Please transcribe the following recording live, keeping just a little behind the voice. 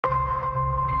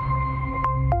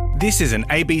This is an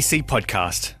ABC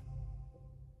podcast.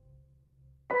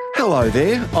 Hello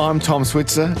there, I'm Tom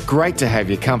Switzer. Great to have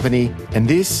your company, and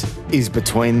this is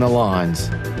Between the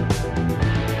Lines.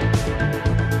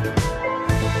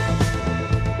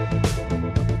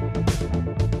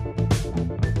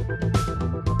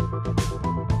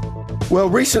 Well,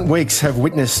 recent weeks have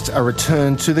witnessed a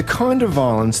return to the kind of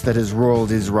violence that has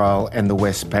roiled Israel and the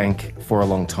West Bank for a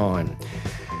long time.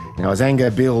 Now, as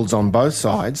anger builds on both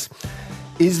sides,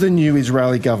 is the new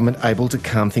Israeli government able to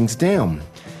calm things down?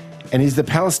 And is the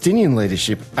Palestinian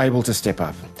leadership able to step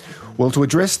up? Well, to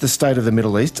address the state of the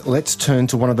Middle East, let's turn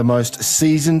to one of the most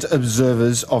seasoned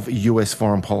observers of US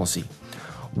foreign policy.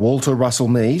 Walter Russell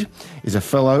Mead is a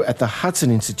fellow at the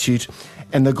Hudson Institute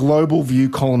and the Global View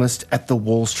columnist at the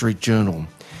Wall Street Journal.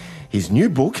 His new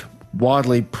book,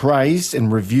 widely praised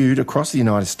and reviewed across the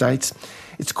United States,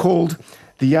 it's called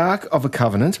The Ark of a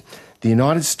Covenant, the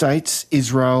United States,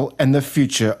 Israel and the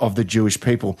Future of the Jewish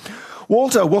People.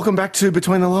 Walter, welcome back to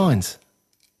Between the Lines.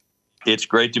 It's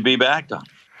great to be back, Don.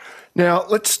 Now,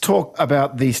 let's talk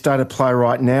about the state of play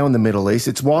right now in the Middle East.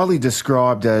 It's widely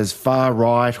described as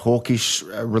far-right, hawkish,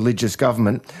 religious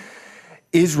government.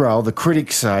 Israel, the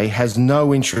critics say, has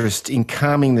no interest in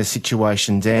calming the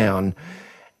situation down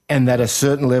and that a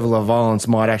certain level of violence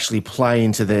might actually play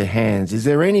into their hands. Is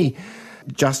there any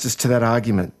justice to that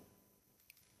argument?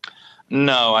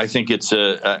 No, I think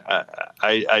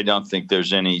I don't think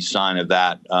there's any sign of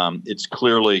that. It's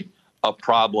clearly a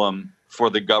problem for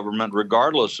the government,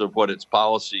 regardless of what its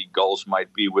policy goals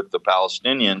might be with the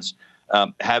Palestinians.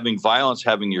 Having violence,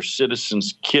 having your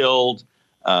citizens killed,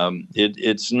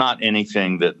 it's not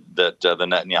anything that the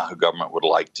Netanyahu government would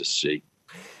like to see.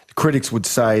 Critics would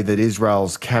say that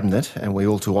Israel's cabinet, and we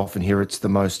all too often hear it's the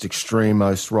most extreme,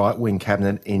 most right-wing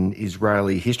cabinet in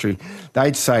Israeli history,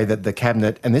 they'd say that the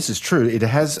cabinet, and this is true, it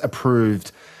has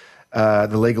approved the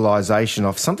legalisation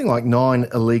of something like 9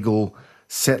 illegal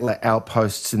settler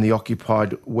outposts in the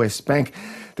occupied West Bank.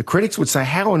 The critics would say,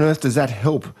 how on earth does that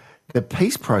help the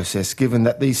peace process, given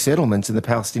that these settlements in the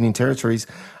Palestinian territories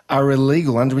are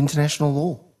illegal under international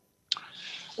law?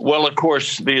 Well, of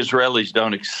course, the Israelis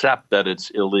don't accept that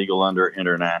it's illegal under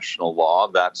international law.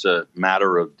 That's a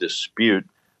matter of dispute.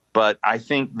 But I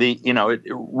think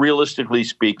realistically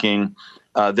speaking,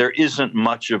 there isn't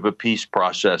much of a peace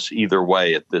process either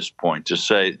way at this point. To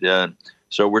say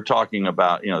so, we're talking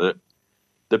about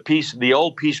the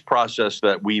old peace process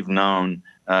that we've known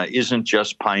isn't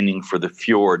just pining for the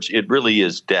fjords. It really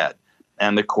is dead.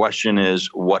 And the question is,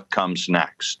 what comes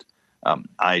next?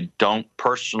 I don't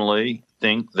personally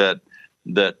think that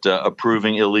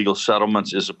approving illegal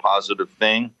settlements is a positive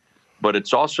thing, but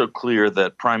it's also clear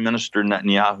that Prime Minister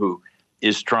Netanyahu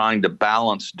is trying to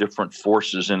balance different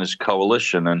forces in his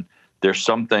coalition, and there's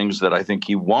some things that I think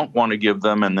he won't want to give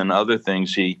them, and then other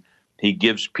things he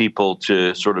gives people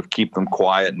to sort of keep them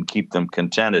quiet and keep them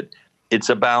contented. It's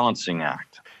a balancing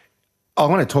act. I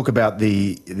want to talk about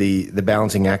the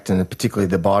balancing act and particularly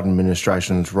the Biden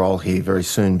administration's role here very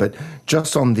soon. But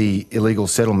just on the illegal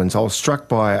settlements, I was struck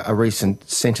by a recent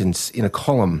sentence in a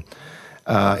column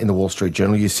in the Wall Street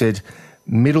Journal. You said,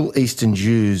 Middle Eastern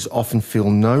Jews often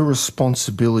feel no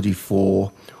responsibility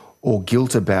for or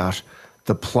guilt about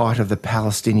the plight of the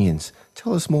Palestinians.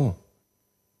 Tell us more.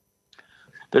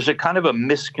 There's a kind of a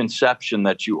misconception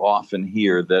that you often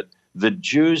hear that the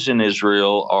Jews in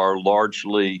Israel are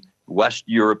largely West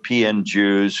European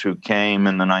Jews who came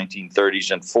in the 1930s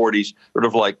and 40s, sort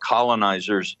of like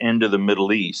colonizers into the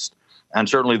Middle East. And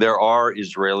certainly there are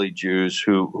Israeli Jews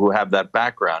who have that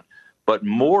background. But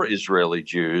more Israeli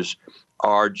Jews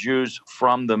are Jews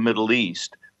from the Middle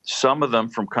East. Some of them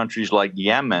from countries like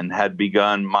Yemen had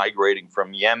begun migrating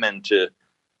from Yemen to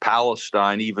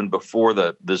Palestine even before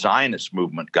the Zionist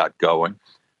movement got going.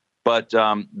 But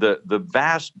the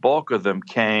vast bulk of them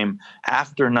came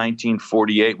after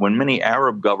 1948, when many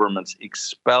Arab governments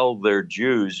expelled their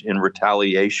Jews in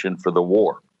retaliation for the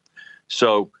war.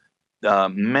 So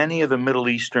many of the Middle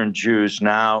Eastern Jews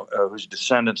now, whose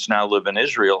descendants now live in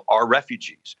Israel, are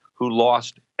refugees who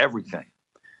lost everything.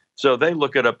 So they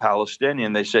look at a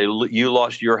Palestinian, they say, you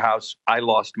lost your house, I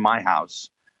lost my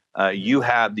house. You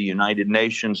have the United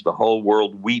Nations, the whole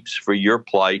world weeps for your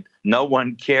plight. No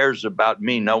one cares about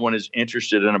me. No one is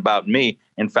interested in about me.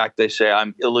 In fact, they say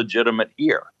I'm illegitimate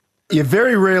here. You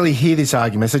very rarely hear this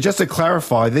argument. So just to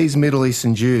clarify, these Middle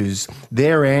Eastern Jews,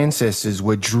 their ancestors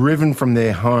were driven from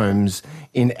their homes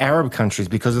in Arab countries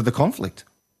because of the conflict.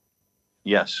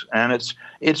 Yes, and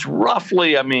it's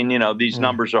roughly, these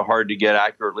numbers are hard to get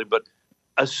accurately, but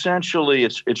essentially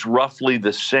it's roughly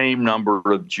the same number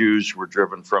of Jews were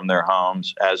driven from their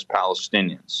homes as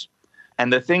Palestinians.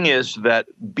 And the thing is that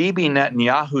Bibi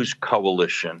Netanyahu's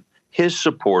coalition, his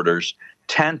supporters,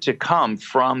 tend to come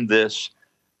from this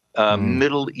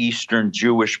Middle Eastern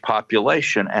Jewish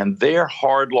population, and their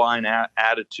hardline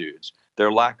attitudes,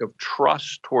 their lack of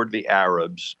trust toward the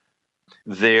Arabs,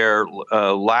 their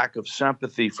lack of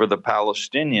sympathy for the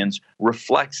Palestinians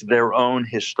reflects their own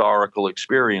historical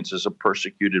experience as a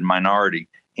persecuted minority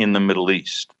in the Middle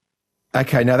East.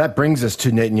 Okay, now that brings us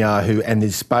to Netanyahu and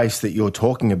this space that you're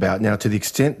talking about. Now, to the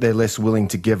extent they're less willing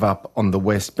to give up on the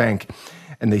West Bank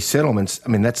and these settlements, I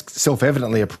mean, that's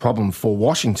self-evidently a problem for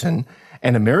Washington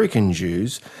and American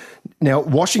Jews. Now,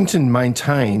 Washington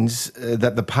maintains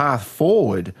that the path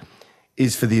forward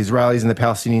is for the Israelis and the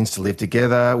Palestinians to live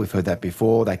together. We've heard that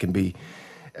before. They can be,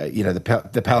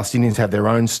 the Palestinians have their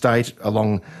own state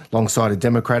alongside a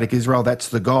democratic Israel. That's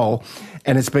the goal.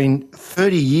 And it's been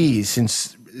 30 years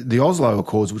since the Oslo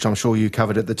Accords, which I'm sure you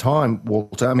covered at the time,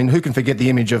 Walter. I mean, who can forget the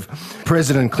image of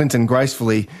President Clinton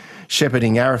gracefully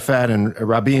shepherding Arafat and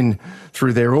Rabin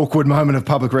through their awkward moment of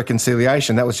public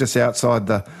reconciliation? That was just outside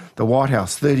the White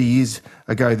House 30 years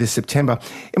ago this September.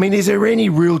 I mean, is there any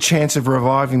real chance of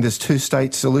reviving this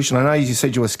two-state solution? I know you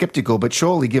said you were sceptical, but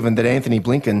surely given that Anthony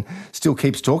Blinken still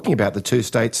keeps talking about the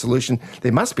two-state solution,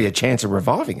 there must be a chance of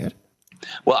reviving it.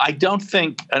 Well, I don't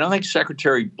think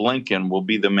Secretary Blinken will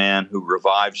be the man who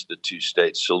revives the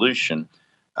two-state solution,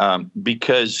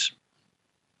 because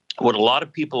what a lot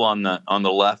of people on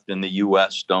the left in the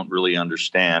U.S. don't really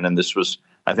understand, and this was,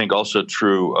 I think, also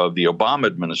true of the Obama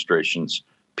administration's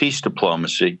peace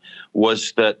diplomacy,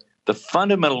 was that the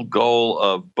fundamental goal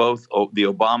of both the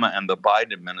Obama and the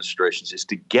Biden administrations is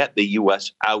to get the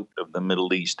U.S. out of the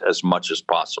Middle East as much as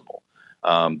possible.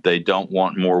 They don't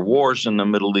want more wars in the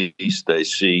Middle East. They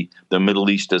see the Middle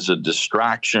East as a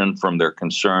distraction from their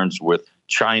concerns with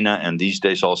China and these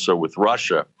days also with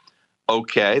Russia.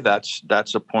 Okay, that's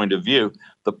a point of view.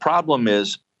 The problem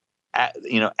is,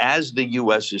 as the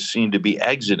U.S. is seen to be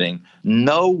exiting,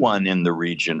 no one in the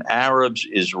region, Arabs,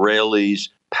 Israelis,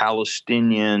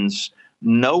 Palestinians,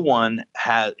 no one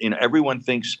has, everyone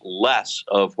thinks less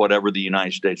of whatever the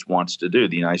United States wants to do.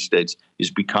 The United States is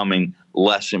becoming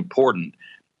less important.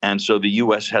 And so the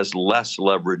U.S. has less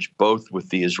leverage both with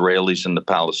the Israelis and the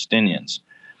Palestinians.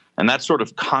 And that sort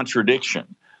of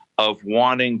contradiction of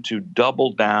wanting to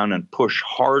double down and push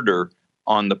harder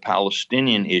on the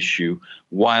Palestinian issue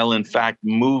while in fact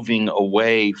moving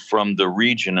away from the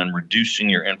region and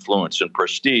reducing your influence and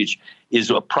prestige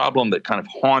is a problem that kind of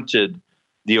haunted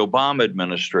the Obama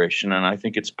administration, and I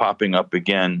think it's popping up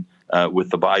again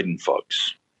with the Biden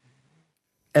folks.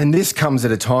 And this comes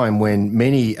at a time when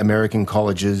many American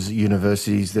colleges,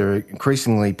 universities, they're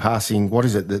increasingly passing,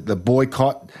 the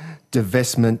boycott,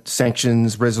 divestment,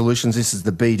 sanctions, resolutions. This is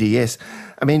the BDS.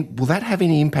 I mean, will that have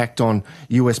any impact on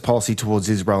US policy towards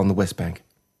Israel and the West Bank?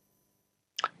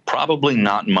 Probably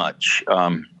not much.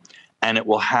 And it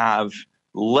will have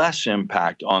less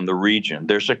impact on the region.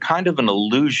 There's a kind of an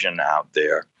illusion out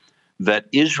there that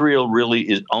Israel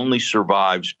really only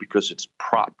survives because it's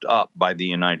propped up by the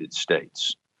United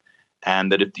States.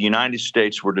 And that if the United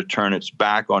States were to turn its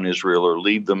back on Israel or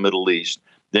leave the Middle East,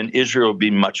 then Israel would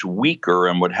be much weaker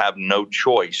and would have no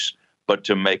choice but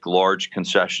to make large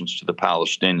concessions to the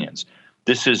Palestinians.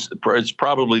 It's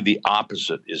probably the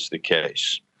opposite is the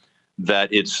case,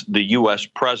 that it's the U.S.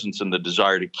 presence and the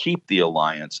desire to keep the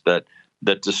alliance that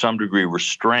to some degree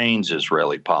restrains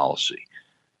Israeli policy.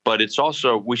 But it's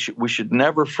also, we should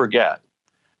never forget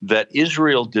that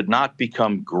Israel did not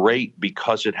become great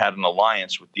because it had an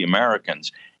alliance with the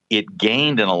Americans. It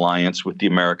gained an alliance with the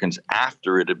Americans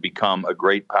after it had become a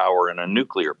great power and a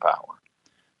nuclear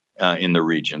power in the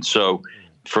region. So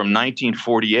from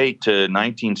 1948 to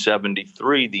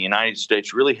 1973, the United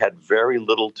States really had very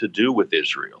little to do with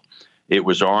Israel. It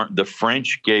was the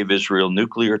French gave Israel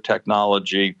nuclear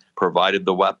technology, provided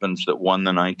the weapons that won the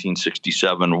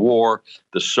 1967 war.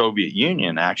 The Soviet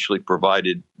Union actually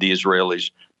provided the Israelis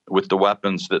with the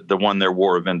weapons that won their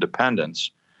war of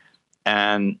independence.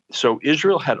 And so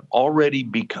Israel had already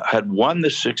had won the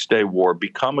Six-Day War,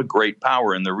 become a great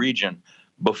power in the region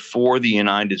before the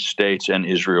United States and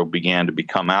Israel began to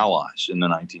become allies in the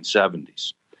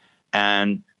 1970s.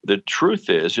 And the truth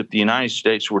is, if the United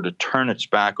States were to turn its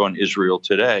back on Israel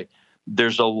today,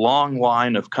 there's a long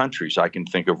line of countries. I can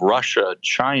think of Russia,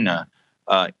 China,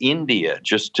 India,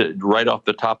 right off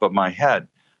the top of my head,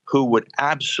 who would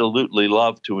absolutely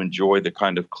love to enjoy the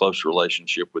kind of close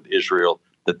relationship with Israel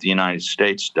that the United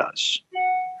States does.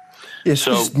 Yes,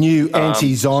 so, this new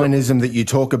anti-Zionism that you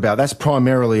talk about, that's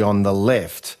primarily on the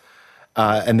left.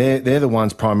 And they're the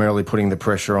ones primarily putting the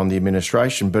pressure on the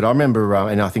administration. But I remember,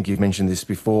 and I think you've mentioned this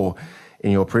before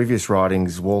in your previous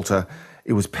writings, Walter,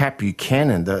 it was Pat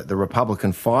Buchanan, the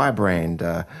Republican firebrand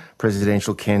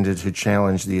presidential candidate who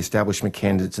challenged the establishment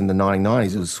candidates in the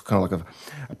 1990s. It was kind of like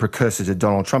a precursor to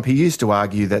Donald Trump. He used to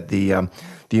argue that the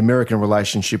American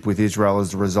relationship with Israel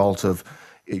is the result of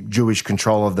Jewish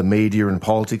control of the media and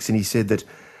politics, and he said that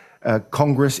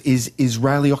Congress is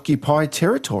Israeli-occupied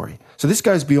territory. So this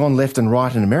goes beyond left and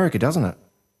right in America, doesn't it?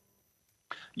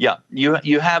 Yeah,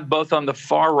 you have both on the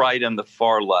far right and the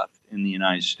far left in the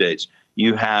United States.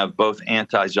 You have both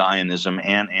anti-Zionism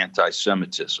and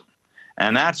anti-Semitism.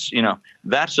 And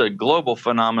that's a global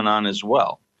phenomenon as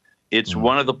well. It's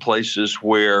one of the places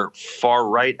where far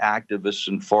right activists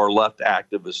and far left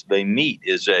activists, they meet,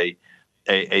 is a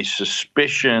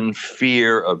suspicion,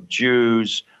 fear of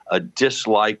Jews, a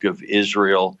dislike of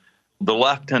Israel. The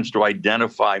left tends to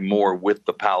identify more with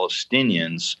the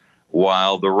Palestinians,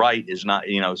 while the right is not,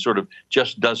 sort of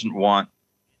just doesn't want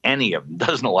any of them,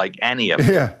 doesn't like any of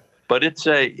them. Yeah. But it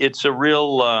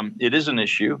is an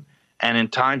issue. And in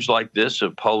times like this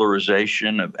of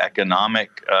polarization, of economic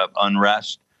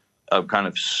unrest, of kind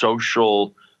of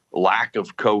social lack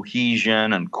of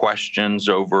cohesion and questions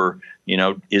over,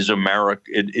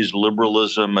 is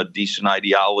liberalism a decent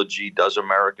ideology? Does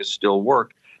America still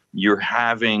work? You're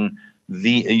seeing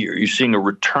a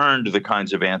return to the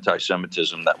kinds of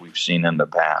anti-Semitism that we've seen in the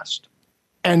past.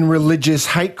 And religious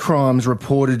hate crimes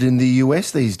reported in the US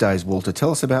these days, Walter.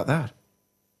 Tell us about that.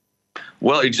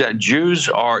 Well, exactly. Jews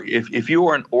are, if you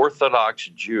are an Orthodox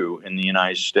Jew in the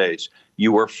United States,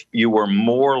 you are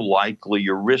more likely,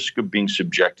 your risk of being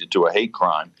subjected to a hate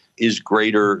crime is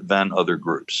greater than other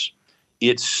groups.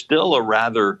 It's still a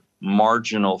rather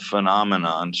marginal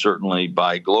phenomenon, certainly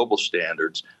by global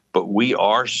standards, but we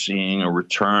are seeing a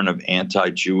return of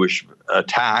anti-Jewish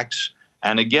attacks.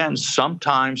 And again,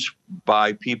 sometimes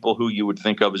by people who you would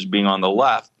think of as being on the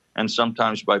left, and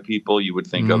sometimes by people you would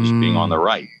think of as being on the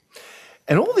right.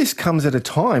 And all this comes at a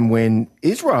time when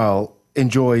Israel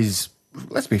enjoys,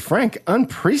 let's be frank,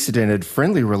 unprecedented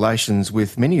friendly relations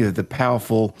with many of the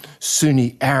powerful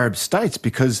Sunni Arab states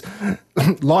because,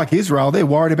 like Israel, they're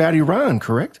worried about Iran,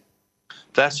 correct?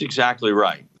 That's exactly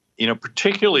right.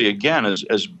 Particularly, again,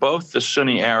 as both the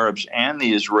Sunni Arabs and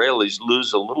the Israelis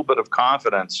lose a little bit of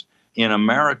confidence in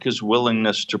America's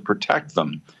willingness to protect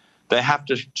them, they have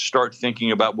to start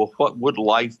thinking about, well, what would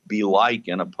life be like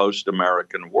in a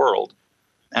post-American world?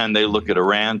 And they look at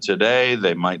Iran today,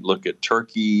 they might look at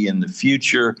Turkey in the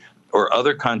future or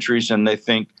other countries, and they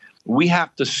think we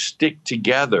have to stick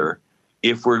together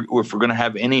if we're going to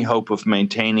have any hope of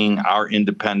maintaining our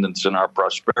independence and our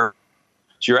prosperity.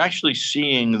 So you're actually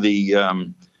seeing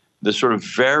the sort of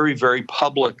very, very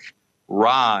public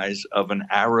rise of an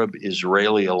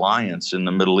Arab-Israeli alliance in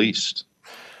the Middle East.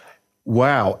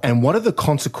 Wow. And what are the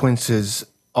consequences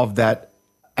of that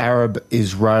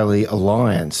Arab-Israeli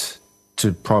alliance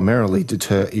to primarily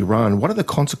deter Iran? What are the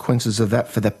consequences of that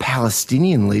for the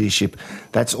Palestinian leadership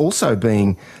that's also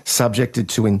being subjected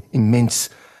to immense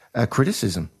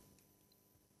criticism?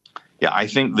 Yeah, I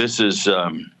think this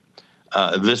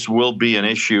will be an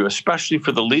issue, especially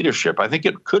for the leadership. I think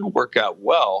it could work out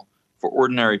well for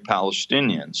ordinary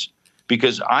Palestinians,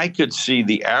 because I could see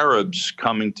the Arabs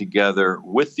coming together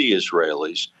with the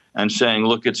Israelis and saying,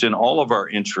 look, it's in all of our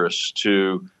interests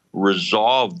to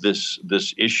resolve this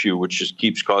issue, which just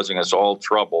keeps causing us all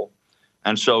trouble.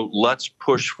 And so let's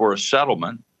push for a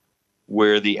settlement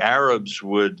where the Arabs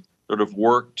would sort of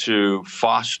work to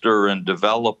foster and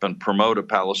develop and promote a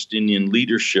Palestinian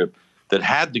leadership that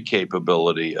had the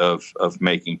capability of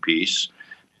making peace.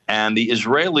 And the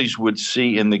Israelis would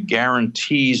see in the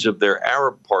guarantees of their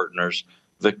Arab partners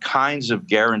the kinds of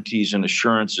guarantees and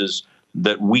assurances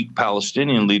that weak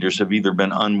Palestinian leaders have either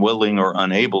been unwilling or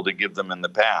unable to give them in the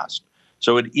past.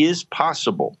 So it is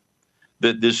possible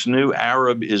that this new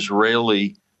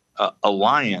Arab-Israeli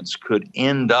alliance could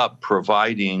end up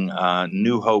providing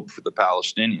new hope for the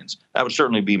Palestinians. That would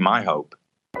certainly be my hope.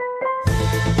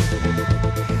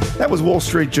 That was Wall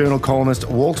Street Journal columnist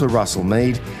Walter Russell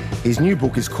Mead. His new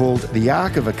book is called The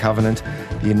Ark of a Covenant,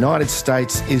 The United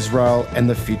States, Israel, and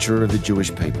the Future of the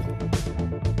Jewish People.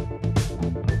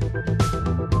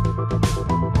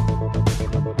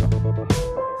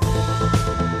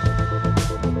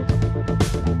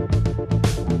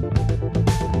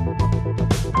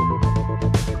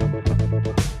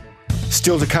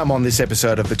 Still to come on this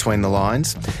episode of Between the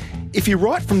Lines. If you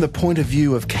write from the point of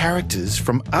view of characters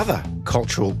from other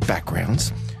cultural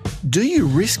backgrounds, do you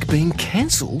risk being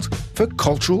cancelled for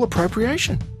cultural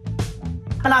appropriation?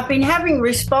 And I've been having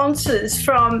responses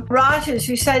from writers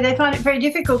who say they find it very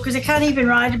difficult because they can't even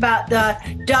write about the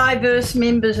diverse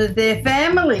members of their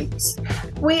families.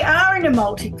 we are in a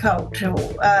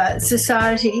multicultural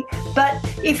society, but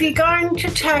if you're going to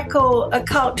tackle a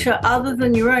culture other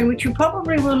than your own, which you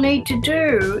probably will need to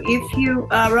do if you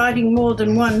are writing more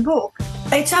than one book,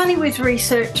 it's only with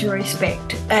research and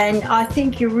respect. And I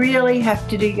think you really have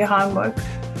to do your homework.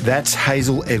 That's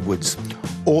Hazel Edwards,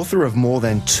 author of more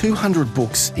than 200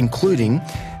 books, including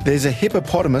There's a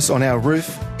Hippopotamus on Our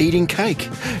Roof Eating Cake.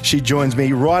 She joins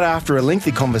me right after a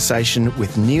lengthy conversation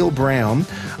with Neil Brown,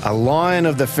 a lion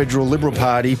of the Federal Liberal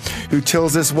Party, who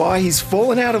tells us why he's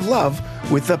fallen out of love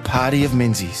with the Party of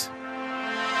Menzies.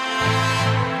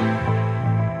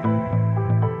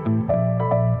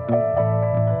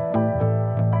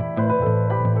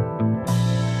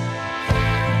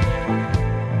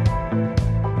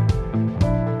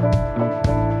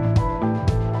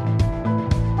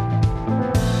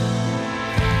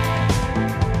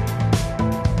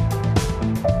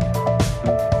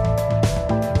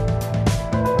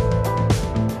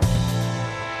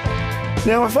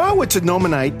 Now, if I were to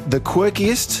nominate the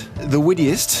quirkiest, the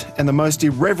wittiest and the most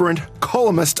irreverent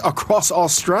columnist across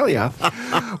Australia,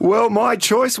 well, my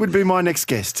choice would be my next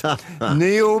guest,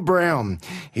 Neil Brown.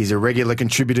 He's a regular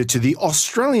contributor to the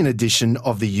Australian edition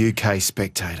of the UK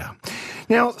Spectator.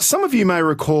 Now, some of you may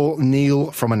recall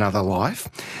Neil from another life.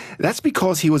 That's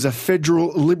because he was a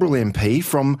federal Liberal MP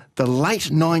from the late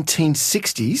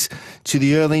 1960s to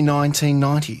the early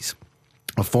 1990s.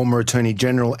 A former Attorney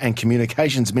General and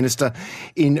Communications Minister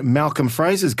in Malcolm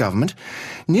Fraser's government,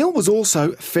 Neil was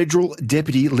also federal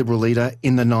Deputy Liberal leader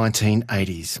in the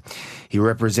 1980s. He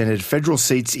represented federal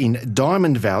seats in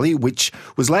Diamond Valley, which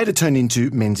was later turned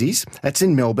into Menzies. That's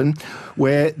in Melbourne,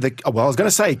 where I was going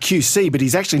to say QC, but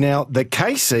he's actually now the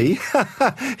KC.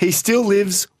 He still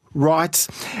lives, writes,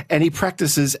 and he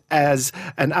practices as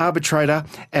an arbitrator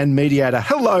and mediator.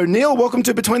 Hello, Neil. Welcome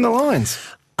to Between the Lines.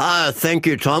 Thank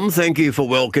you, Tom. Thank you for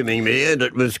welcoming me, and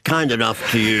it was kind enough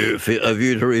of you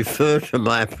to refer to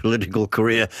my political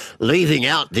career, leaving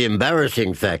out the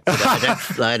embarrassing fact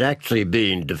that I'd actually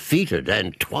been defeated,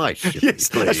 and twice. Yes,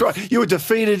 that's right. You were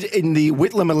defeated in the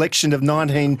Whitlam election of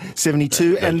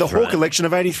 1972 and the Hawke election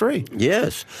of 83.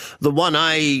 Yes, the one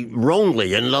I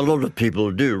wrongly, and a lot of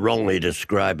people do wrongly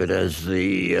describe it as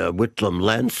the Whitlam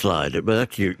landslide. It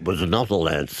was not a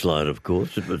landslide, of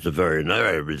course. It was a very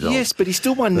narrow result. Yes, but he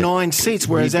still won 9 seats,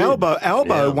 whereas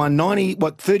Albo won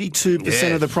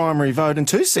 32% of the primary vote and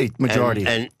 2-seat majority.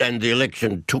 And the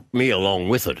election took me along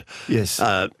with it. Yes.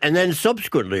 And then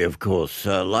subsequently, of course,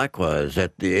 likewise,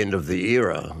 at the end of the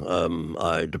era,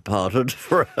 I departed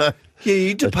for Yeah,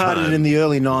 you departed in the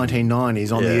early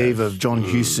 1990s on the eve of John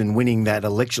Hewson winning that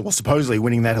election, well, supposedly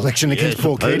winning that election against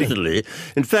Paul Keating.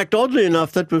 In fact, oddly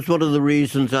enough, that was one of the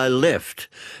reasons I left,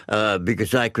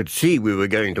 because I could see we were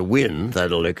going to win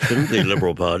that election, the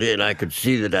Liberal Party, and I could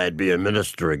see that I'd be a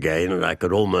minister again, and I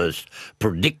could almost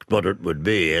predict what it would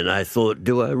be. And I thought,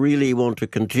 do I really want to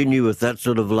continue with that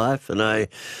sort of life? And I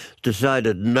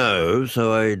decided no,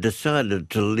 so I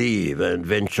decided to leave and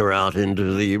venture out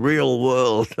into the real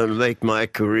world and make my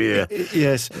career.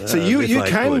 Yes. So you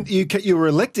were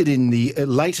elected in the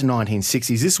late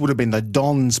 1960s. This would have been the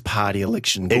Don's Party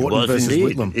election, Gorton versus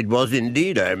Whitlam. It was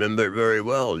indeed. I remember it very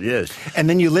well, yes. And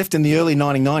then you left in the early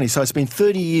 1990s, so it's been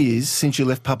 30 years since you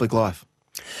left public life.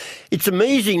 It's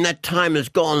amazing that time has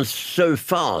gone so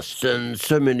fast and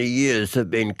so many years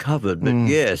have been covered. But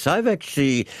yes, I've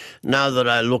actually, now that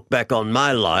I look back on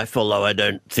my life, although I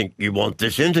don't think you want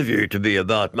this interview to be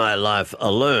about my life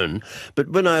alone,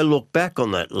 but when I look back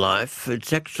on that life,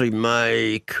 it's actually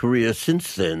my career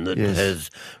since then that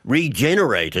has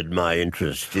regenerated my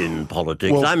interest in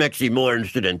politics. Well, I'm actually more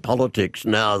interested in politics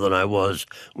now than I was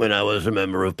when I was a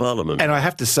Member of Parliament. And I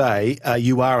have to say,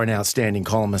 you are an outstanding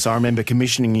columnist. I remember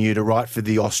commissioning you to write for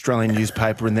the Australian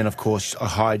newspaper, and then, of course, I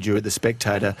hired you at the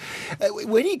Spectator.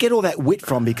 Where do you get all that wit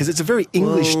from? Because it's a very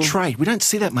English trait. We don't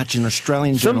see that much in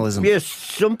Australian journalism. Yes,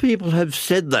 some people have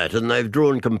said that, and they've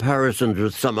drawn comparisons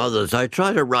with some others. I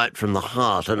try to write from the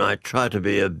heart, and I try to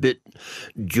be a bit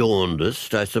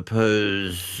jaundiced, I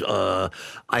suppose.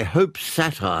 I hope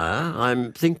satire.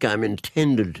 I think I'm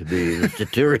intended to be a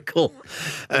satirical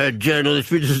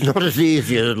journalist, which is not as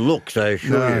easy as it looks, I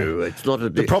assure you. It's not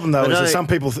the problem, though, is that some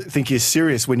people think you're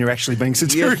serious when you're actually being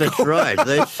satirical. Yes, that's right.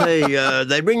 They say,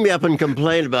 they bring me up and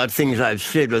complain about things I've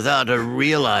said without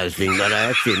realising that I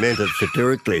actually meant it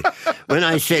satirically. When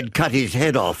I said cut his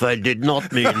head off, I did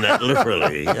not mean that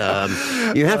literally.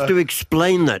 You have to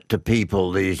explain that to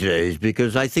people these days. days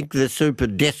because I think they're so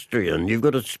pedestrian. You've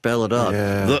got to spell it out.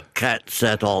 Yeah. The cat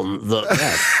sat on the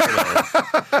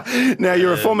cat. Now,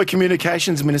 you're a former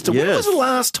communications minister. When Yes. was the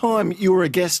last time you were a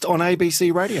guest on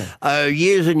ABC Radio?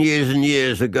 Years and years and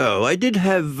years ago, I did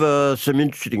have some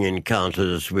interesting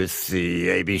encounters with the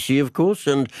ABC, of course,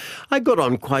 and I got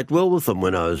on quite well with them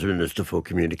when I was Minister for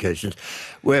Communications.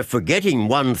 We're forgetting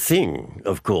one thing,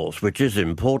 of course, which is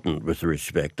important with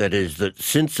respect. That is that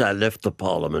since I left the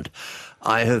Parliament,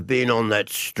 I have been on that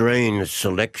strange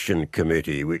selection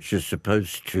committee, which is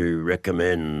supposed to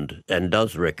recommend and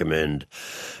does recommend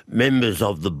members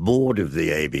of the board of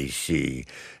the ABC.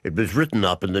 It was written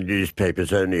up in the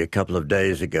newspapers only a couple of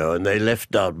days ago, and they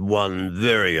left out one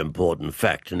very important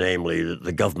fact, namely that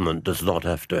the government does not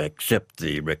have to accept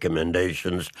the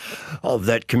recommendations of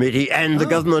that committee, and the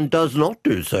government does not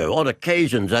do so. On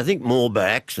occasions, I think more by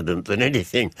accident than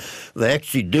anything, they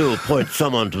actually do appoint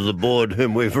someone to the board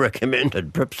whom we've recommended.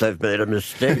 Perhaps they've made a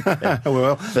mistake.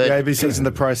 Well, the ABC's in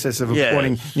the process of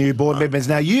appointing new board members.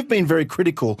 Now, you've been very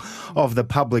critical of the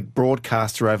public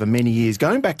broadcaster over many years.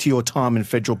 Going back to your time in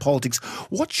federal politics,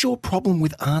 what's your problem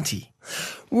with Auntie?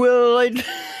 Well,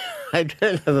 I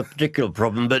don't have a particular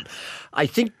problem, but I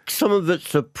think some of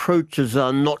its approaches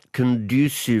are not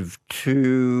conducive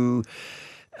to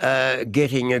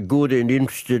getting a good and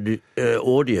interested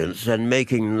audience and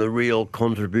making the real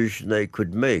contribution they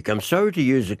could make. I'm sorry to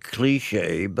use a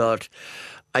cliche, but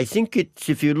I think it's,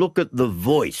 if you look at The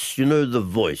Voice, you know, The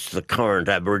Voice, the current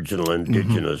Aboriginal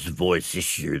Indigenous voice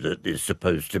issue that is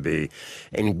supposed to be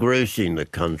engrossing the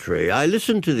country. I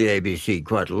listen to the ABC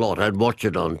quite a lot. I'd watch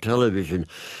it on television,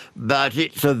 but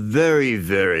it's a very,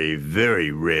 very,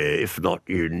 very rare, if not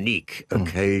unique,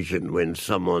 occasion when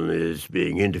someone is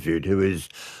being interviewed who is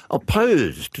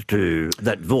opposed to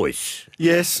that voice.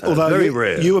 Yes, although very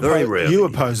rare, very rare. You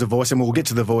oppose The Voice, and we'll get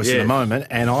to The Voice in a Yes. moment.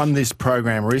 And on this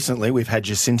program recently, we've had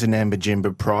Jacinta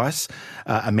Nampijinpa Price,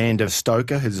 Amanda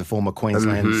Stoker, who's a former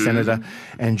Queensland senator,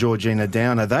 and Georgina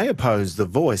Downer. They oppose The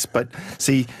Voice, but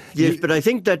see... Yes, but I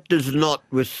think that does not,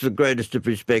 with the greatest of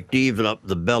respect, even up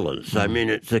the balance. I mean,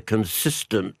 it's a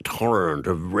consistent torrent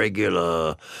of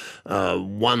regular,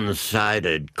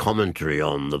 one-sided commentary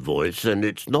on The Voice, and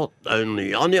it's not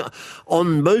only...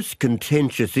 On most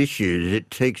contentious issues,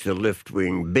 it takes a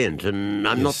left-wing bent, and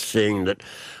I'm not saying that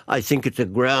I think it's a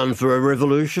ground for a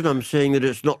revolution. I'm saying that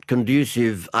it's not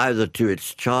conducive either to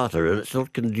its charter, and it's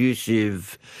not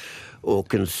conducive or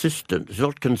consistent. It's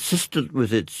not consistent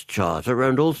with its charter,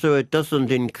 and also it doesn't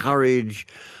encourage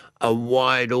a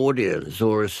wide audience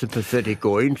or a sympathetic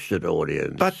or interested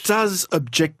audience. But does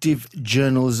objective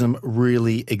journalism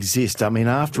really exist? I mean,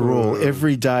 after all,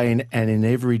 every day and in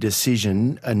every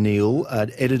decision, Neil,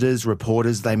 editors,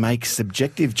 reporters, they make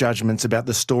subjective judgments about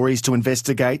the stories to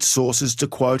investigate, sources to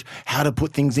quote, how to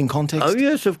put things in context. Oh,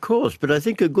 yes, of course. But I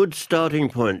think a good starting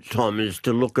point, Tom, is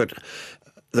to look at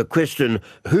the question,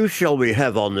 who shall we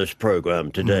have on this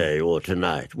program today or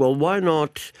tonight? Well, why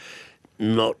not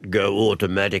go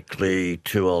automatically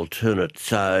to alternate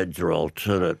sides or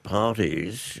alternate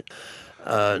parties?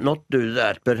 Not do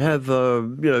that, but have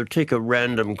take a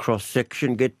random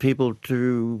cross-section, get people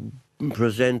to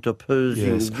present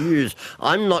opposing views.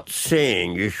 I'm not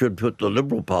saying you should put the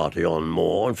Liberal Party on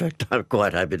more. In fact, I'm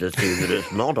quite happy to see that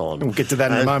it's not on. We'll get to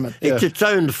that in a moment. It's its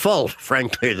own fault,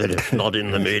 frankly, that it's not in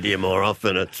the media more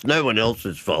often. It's no one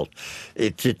else's fault.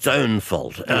 It's its own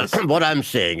fault. What I'm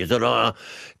saying is that on a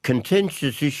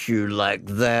contentious issue like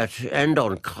that, and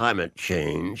on climate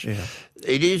change,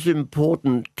 it is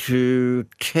important to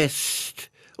test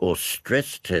or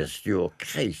stress test your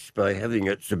case by having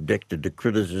it subjected to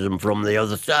criticism from the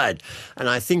other side. And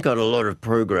I think on a lot of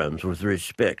programs, with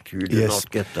respect, you do not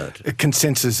get that. A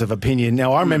consensus of opinion.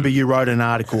 Now, I remember you wrote an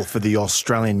article for the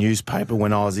Australian newspaper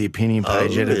when I was the opinion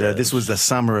page editor. Yes. This was the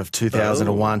summer of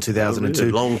 2001, 2002. A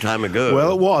long time ago.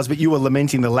 Well, it was, but you were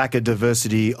lamenting the lack of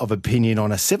diversity of opinion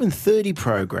on a 7:30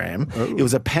 program. It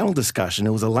was a panel discussion.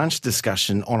 It was a lunch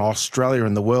discussion on Australia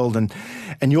and the world. And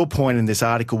your point in this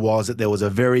article was that there was a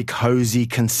very cosy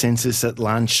consensus at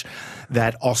lunch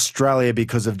that Australia,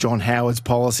 because of John Howard's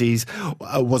policies,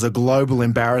 was a global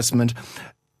embarrassment,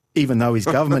 even though his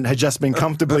government had just been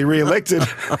comfortably re-elected.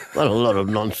 What a lot of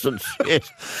nonsense,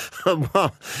 yes.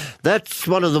 Well, that's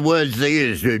one of the words they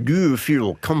use. Do you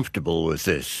feel comfortable with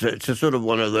this? It's a sort of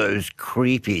one of those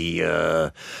creepy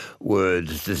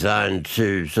words designed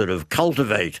to sort of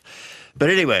cultivate. But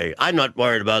anyway, I'm not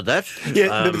worried about that.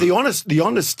 Yeah, but the honest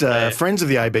friends of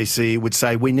the ABC would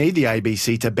say we need the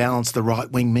ABC to balance the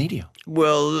right-wing media.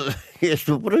 Well, yes,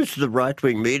 but what is the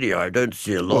right-wing media? I don't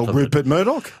see a lot of Rupert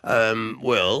Murdoch?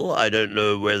 Well, I don't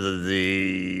know whether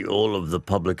all of the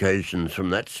publications from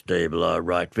that stable are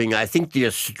right-wing. I think the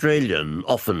Australian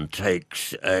often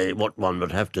takes what one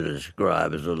would have to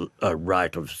describe as a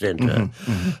right-of-centre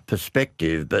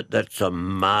perspective, but that's a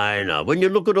minor. When you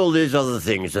look at all these other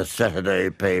things, the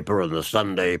Saturday paper and the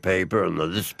Sunday paper and the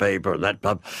this paper and that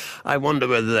pub, I wonder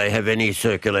whether they have any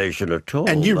circulation at all.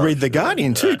 And you read The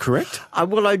Guardian too, correct?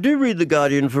 Well, I do read The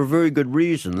Guardian for a very good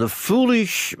reason. The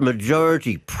foolish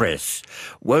majority press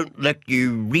won't let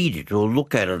you read it or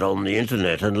look at it on the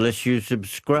internet unless you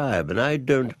subscribe, and I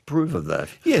don't approve of that.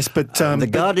 Yes, but... The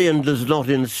Guardian does not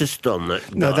insist on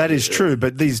that. No, that is true,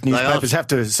 but these newspapers have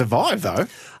to survive, though.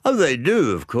 Oh, they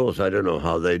do, of course. I don't know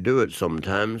how they do it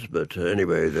sometimes, but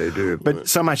anyway, they do. But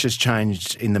so much has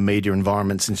changed in the media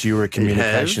environment since you were a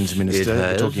communications minister.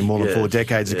 We're talking more than 4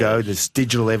 decades ago, this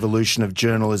digital evolution of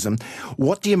journalism.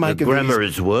 What do you make of the grammar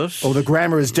is worse? Oh, the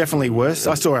grammar is definitely worse.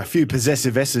 I saw a few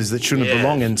possessive S's that shouldn't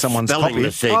belong in someone's spelling copy.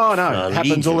 Mistakes, oh, no, it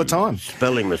happens all the time.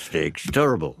 Spelling mistakes,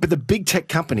 terrible. But the big tech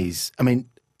companies, I mean,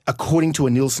 according to a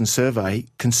Nielsen survey,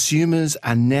 consumers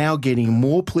are now getting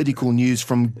more political news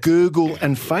from Google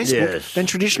and Facebook than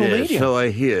traditional media. So I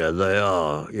hear they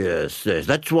are, yes.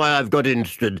 That's why I've got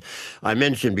interested. I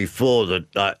mentioned before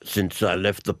that since I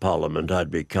left the Parliament,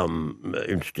 I'd become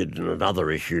interested in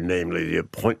another issue, namely the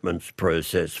appointments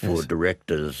process for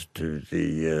directors to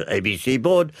the ABC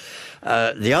board.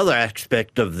 The other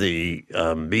aspect of the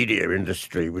media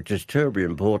industry, which is terribly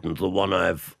important, the one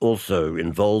I've also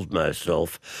involved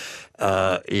myself,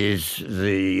 is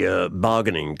the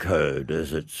bargaining code,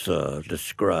 as it's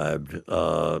described,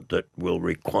 that will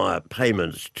require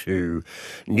payments to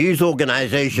news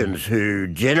organisations who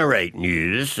generate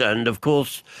news. And, of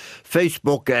course,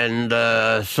 Facebook and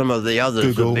some of the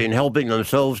others have been helping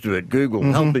themselves to it. Google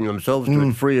helping themselves to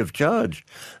it free of charge.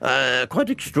 Quite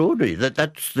extraordinary.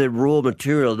 That's their raw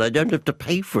material. They don't have to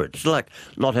pay for it. It's like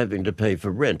not having to pay for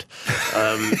rent.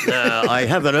 I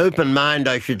have an open mind,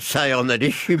 I should say, on that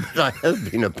issue, but I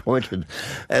have been appointed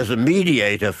as a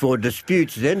mediator for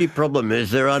disputes. The only problem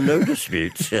is there are no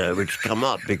disputes which come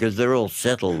up because they're all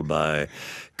settled by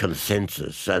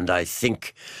consensus. And I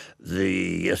think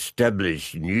the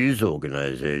established news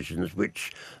organisations,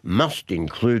 which must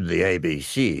include the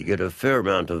ABC, get a fair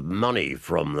amount of money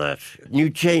from that new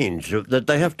change that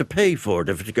they have to pay for it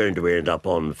if it's going to end up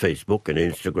on Facebook and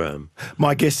Instagram.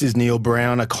 My guest is Neil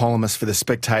Brown, a columnist for The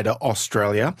Spectator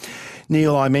Australia.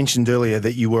 Neil, I mentioned earlier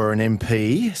that you were an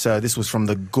MP, so this was from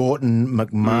the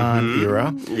Gorton-McMahon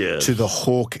era to the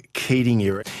Hawke-Keating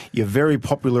era. You're very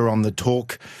popular on the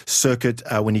talk circuit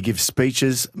when you give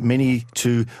speeches, many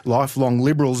to lifelong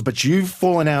Liberals, but you've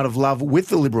fallen out of love with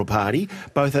the Liberal Party,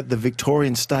 both at the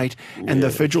Victorian state and the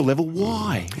federal level.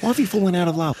 Why? Why have you fallen out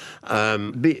of love?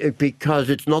 Because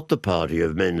it's not the party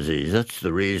of Menzies. That's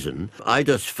the reason. I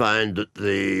just find that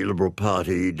the Liberal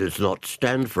Party does not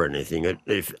stand for anything.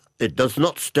 It does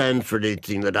not stand for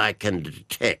anything that I can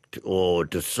detect or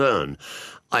discern.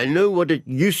 I know what it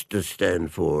used to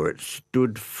stand for. It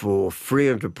stood for free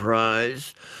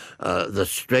enterprise, the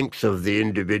strength of the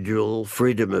individual,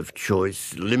 freedom of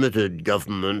choice, limited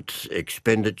government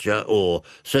expenditure, or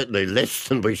certainly less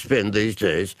than we spend these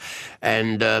days,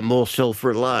 and more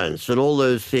self-reliance. And all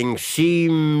those things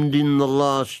seemed in the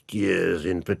last years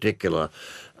in particular,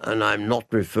 and I'm not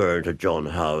referring to John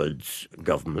Howard's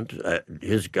government.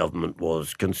 His government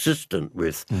was consistent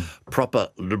with proper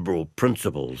Liberal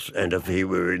principles, and if he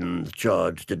were in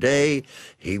charge today,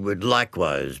 he would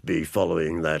likewise be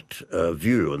following that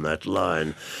view and that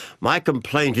line. My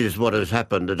complaint is what has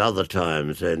happened at other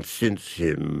times and since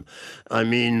him. I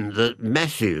mean, the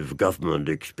massive government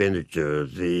expenditure,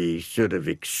 the sort of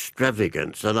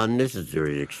extravagance, an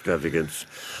unnecessary extravagance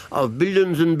of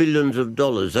billions and billions of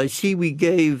dollars. I see we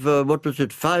gave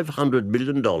 $500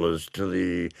 million to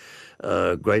the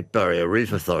Great Barrier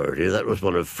Reef Authority. That was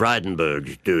one of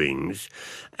Frydenberg's doings.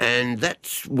 And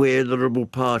that's where the Liberal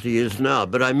Party is now.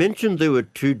 But I mentioned there were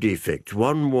two defects.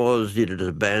 One was it had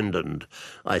abandoned,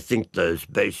 I think, those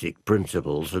basic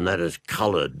principles, and that has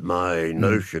coloured my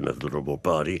notion of the Liberal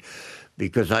Party,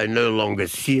 because I no longer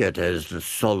see it as the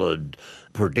solid,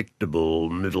 predictable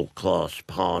middle-class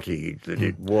party that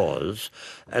it was.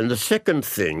 And the second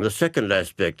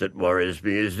aspect that worries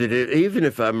me is that even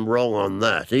if I'm wrong on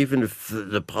that, even if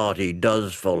the party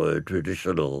does follow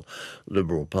traditional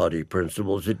Liberal Party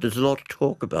principles, it does not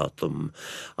talk about them.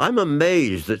 I'm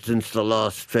amazed that since the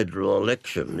last federal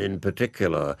election in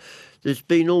particular, there's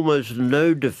been almost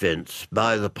no defence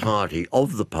by the party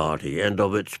of and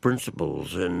of its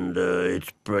principles and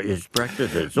its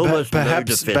practices. Almost no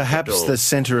defence at all. Perhaps the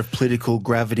centre of political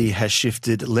gravity has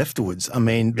shifted leftwards. I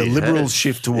mean, the Liberals'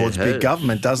 shift towards big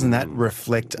government, doesn't that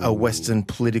reflect a Western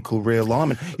political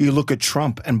realignment? You look at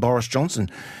Trump and Boris Johnson.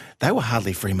 They were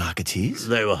hardly free marketeers.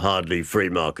 They were hardly free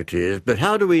marketeers. But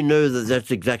how do we know that that's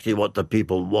exactly what the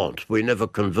people want? We never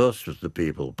converse with the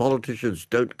people. Politicians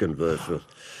don't converse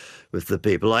with the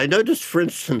people. I noticed, for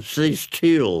instance, these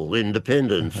Teal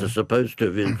independents are supposed to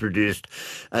have introduced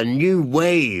a new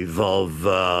wave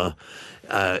of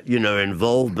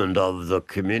involvement of the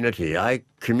community. I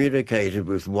communicated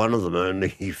with one of them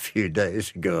only a few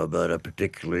days ago about a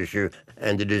particular issue,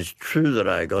 and it is true that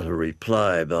I got a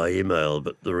reply by email,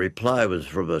 but the reply was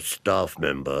from a staff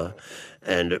member,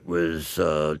 and it was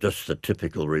just the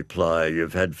typical reply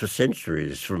you've had for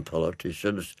centuries from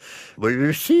politicians. We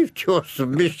received your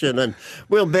submission and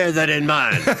we'll bear that in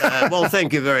mind. Well,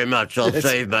 thank you very much. I'll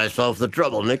save myself the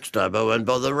trouble. Next time I won't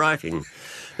bother writing.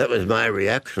 That was my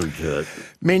reaction to it.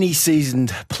 Many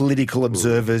seasoned political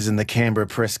observers in the Canberra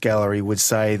Press Gallery would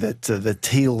say that the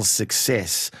Teal's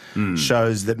success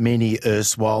shows that many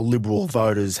erstwhile Liberal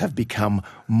voters have become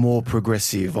more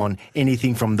progressive on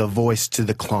anything from the voice to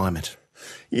the climate.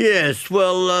 Yes,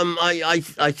 well,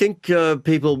 I think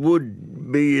people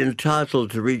would be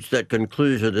entitled to reach that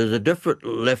conclusion. There's a different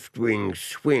left-wing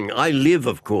swing. I live,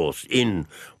 of course, in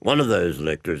one of those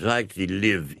electorates. I actually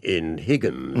live in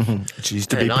Higgins. It used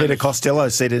to be Peter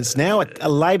Costello's seat. It's now a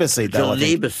Labor seat, though. It's a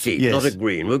Labor seat, not a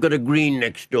Green. We've got a Green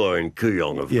next door in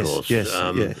Kooyong, of course. Yes,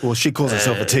 Well, she calls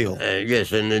herself a Teal.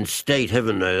 Yes, and in state,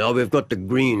 haven't they? Oh, we've got the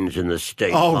Greens in the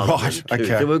state. Oh, right, too.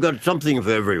 okay. So we've got something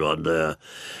for everyone there.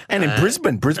 And in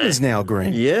Brisbane's now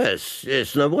Green. Yes.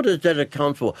 Now, what does that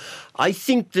account for? I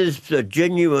think there's a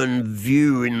genuine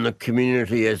view in the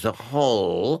community as a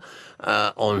whole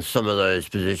on some of those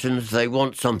positions. They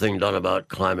want something done about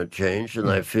climate change, and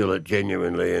they feel it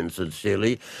genuinely and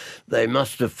sincerely. They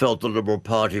must have felt the Liberal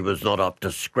Party was not up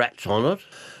to scratch on it.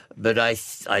 But I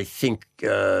think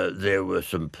there were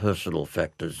some personal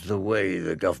factors, the way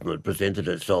the government presented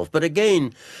itself. But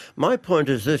again, my point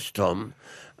is this, Tom.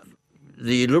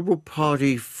 The Liberal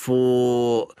Party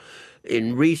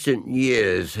in recent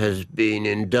years has been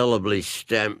indelibly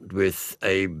stamped with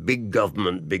a big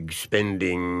government, big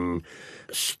spending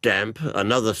stamp,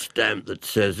 another stamp that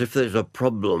says if there's a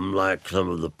problem like some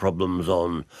of the problems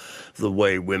on the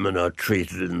way women are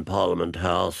treated in Parliament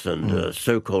House and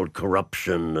so-called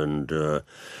corruption and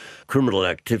criminal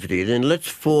activity, then let's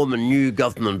form a new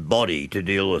government body to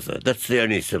deal with it. That's the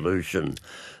only solution.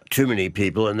 Too many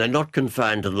people, and they're not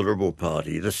confined to the Liberal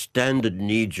Party. The standard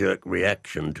knee-jerk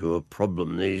reaction to a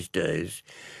problem these days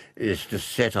is to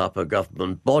set up a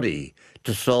government body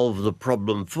to solve the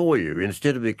problem for you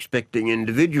instead of expecting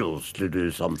individuals to do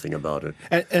something about it.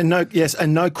 And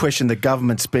no question the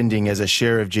government spending as a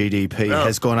share of GDP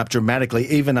has gone up dramatically,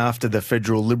 even after the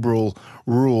federal Liberal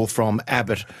rule from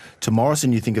Abbott to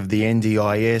Morrison. You think of the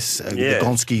NDIS, the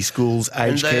Gonski schools,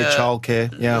 aged care,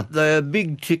 childcare. Yeah, they are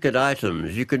big ticket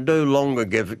items. You can no longer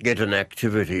get an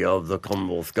activity of the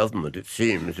Commonwealth government. It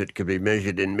seems it can be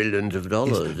measured in millions of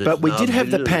dollars. Yes. But we did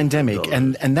have the pandemic,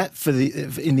 and that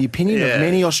in the opinion of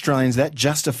many Australians, that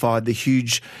justified the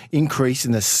huge increase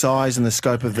in the size and the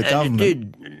scope of the government.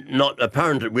 It did not.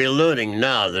 Apparently, we're learning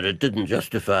now that it didn't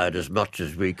justify it as much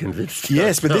as we convinced.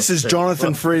 Yes, but this is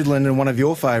Jonathan Friedland in one of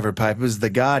your favourite papers, The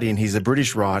Guardian. He's a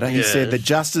British writer. He said that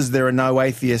just as there are no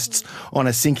atheists on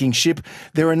a sinking ship,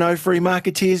 there are no free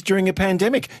marketeers during a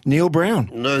pandemic. Neil Brown.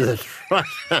 No, that's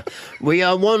right. We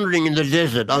are wandering in the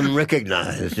desert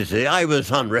unrecognised, you see. I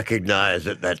was unrecognised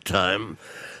at that time.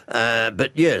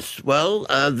 But yes, well,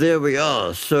 there we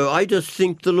are. So I just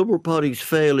think the Liberal Party's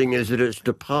failing is that it's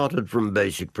departed from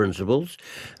basic principles,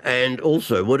 and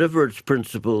also whatever its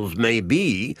principles may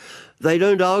be, they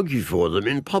don't argue for them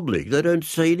in public. They don't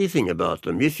say anything about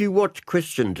them. If you watch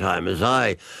Question Time, as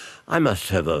I must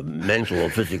have a mental or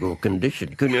physical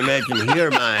condition. Can you imagine? Here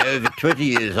am I, over 20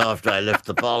 years after I left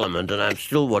the Parliament, and I'm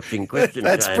still watching Question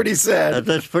Time. That's pretty sad.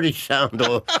 That's pretty sound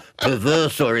or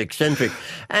perverse or eccentric.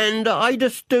 And I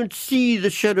just don't see the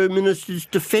shadow ministers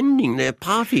defending their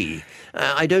party.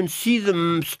 I don't see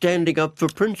them standing up for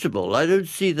principle. I don't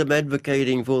see them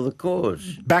advocating for the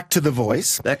cause. Back to The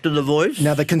Voice. Back to The Voice.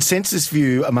 Now, the consensus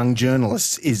view among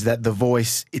journalists is that The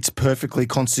Voice, it's perfectly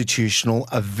constitutional,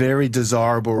 a very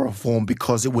desirable reform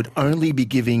because it would only be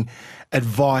giving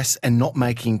advice and not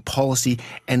making policy,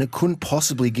 and it couldn't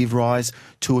possibly give rise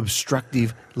to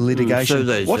obstructive litigation. So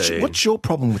they say. What's your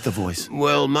problem with The Voice?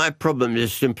 Well, my problem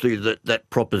is simply that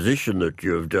proposition that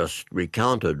you have just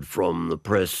recounted from the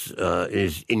press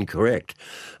is incorrect.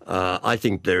 I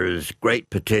think there is great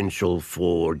potential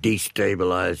for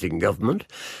destabilising government,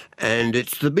 and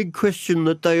it's the big question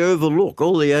that they overlook.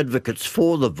 All the advocates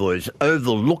for The Voice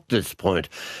overlook this point,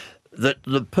 that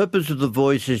the purpose of The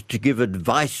Voice is to give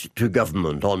advice to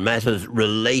government on matters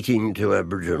relating to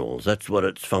Aboriginals. That's what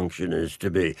its function is to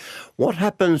be. What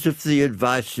happens if the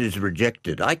advice is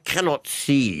rejected? I cannot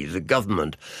see the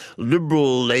government,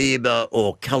 Liberal, Labor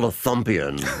or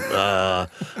Calathumpian,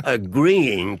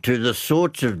 agreeing to the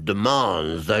sorts of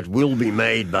demands that will be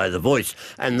made by The Voice.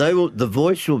 And The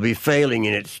Voice will be failing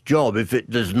in its job if it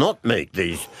does not make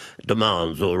these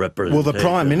demands or representations. Well, the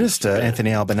Prime Minister,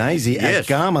 Anthony Albanese, Yes.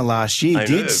 at Garma last year I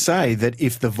did know. say that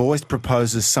if The Voice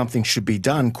proposes something should be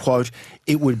done, quote,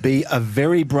 it would be a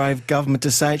very brave government to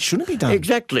say it shouldn't be done.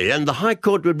 Exactly, and the High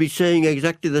Court would be saying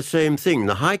exactly the same thing.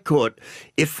 The High Court,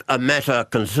 if a matter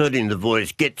concerning The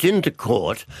Voice gets into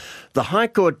court, the High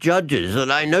Court judges,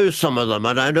 and I know some of them,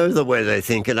 and I know the way they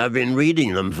think, and I've been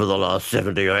reading them for the last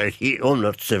 70 or 80, or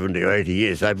not 70 or 80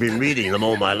 years, I've been reading them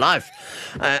all my life.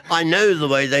 I know the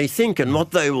way they think, and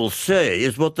what they will say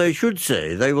is what they should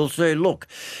say. They will say, look,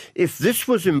 if this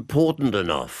was important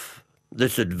enough,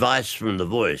 this advice from The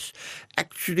Voice,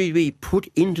 actually be put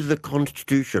into the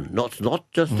Constitution. Not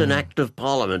just an act of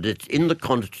Parliament, it's in the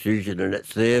Constitution and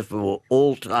it's there for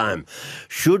all time.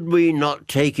 Should we not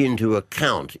take into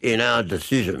account in our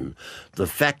decision the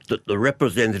fact that the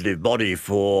representative body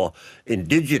for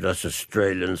Indigenous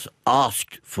Australians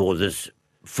asked for this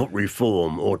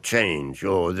reform or change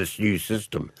or this new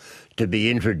system to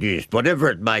be introduced, whatever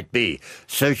it might be,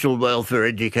 social welfare,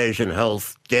 education,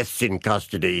 health, deaths in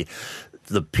custody?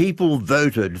 The people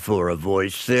voted for a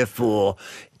voice. Therefore,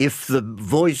 if the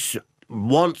voice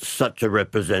wants such a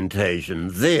representation,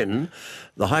 then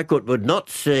the High Court would not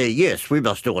say, yes, we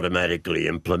must automatically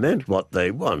implement what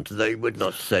they want. They would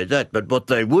not say that. But what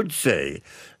they would say,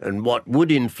 and what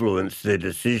would influence their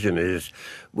decision, is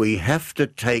we have to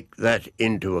take that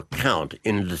into account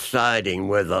in deciding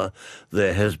whether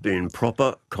there has been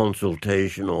proper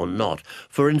consultation or not.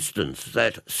 For instance,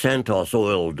 that Santos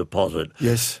oil deposit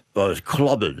Yes. was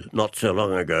clobbered not so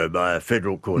long ago by a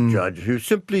federal court judge who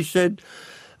simply said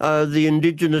the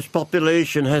Indigenous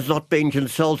population has not been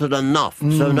consulted enough.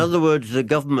 So in other words,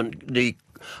 the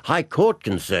High Court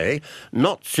can say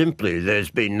not simply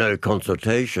there's been no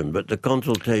consultation, but the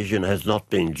consultation has not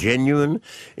been genuine,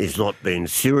 it's not been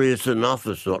serious enough,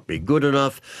 it's not been good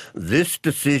enough. This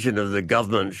decision of the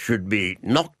government should be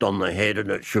knocked on the head and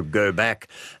it should go back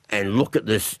and look at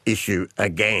this issue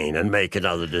again and make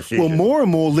another decision. Well, more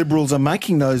and more Liberals are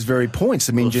making those very points.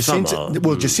 I mean, Some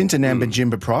Jacinta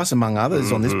Nambajimba Price, among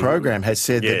others, on this program has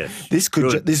said Yes.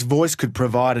 that this voice could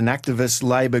provide an activist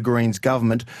Labor Greens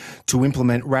government to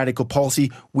implement radical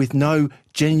policy with no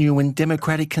genuine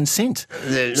democratic consent.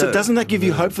 So doesn't that give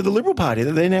you hope for the Liberal Party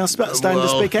that they're now starting to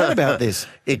speak out about this?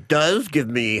 It does give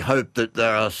me hope that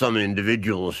there are some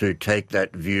individuals who take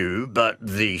that view, but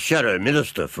the Shadow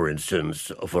Minister, for instance,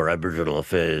 for Aboriginal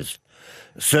Affairs,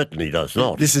 certainly does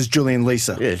not. This is Julian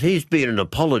Leeser. Yes, he's been an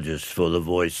apologist for The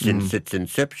Voice since its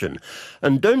inception.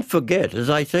 And don't forget, as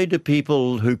I say to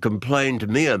people who complain to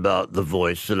me about The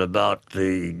Voice and about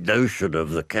the notion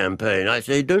of the campaign, I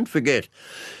say, don't forget,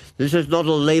 this is not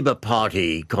a Labour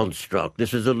Party construct.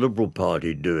 This is a Liberal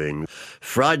Party doing.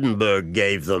 Frydenberg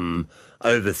gave them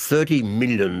over $30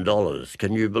 million.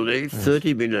 Can you believe?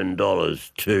 $30 million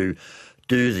to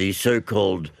do the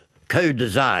so-called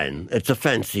co-design. It's a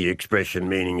fancy expression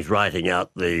meaning writing out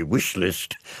the wish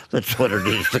list. That's what it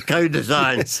is. The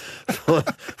co-design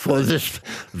for this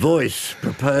Voice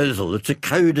proposal. It's a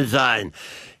co-design.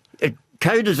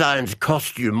 Co-designs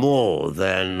cost you more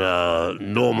than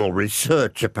normal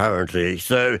research, apparently.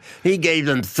 So he gave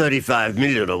them 35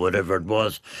 million or whatever it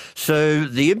was. So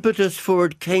the impetus for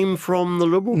it came from the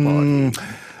Liberal Party.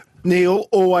 Neil,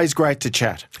 always great to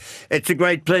chat. It's a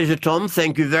great pleasure, Tom.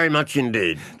 Thank you very much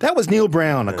indeed. That was Neil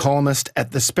Brown, a columnist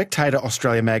at The Spectator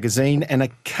Australia magazine and a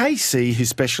KC who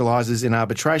specialises in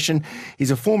arbitration.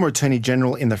 He's a former Attorney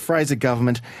General in the Fraser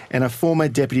government and a former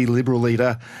Deputy Liberal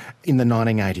leader in the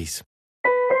 1980s.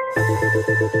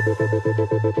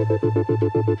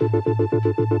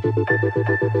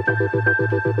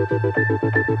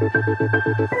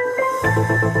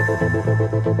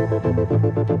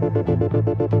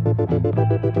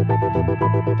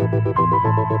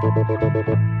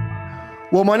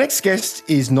 Well, my next guest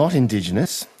is not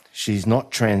Indigenous. She's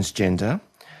not transgender.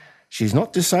 She's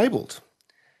not disabled.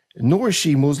 nor is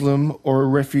she Muslim or a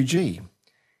refugee.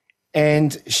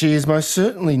 And she is most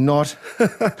certainly not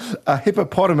a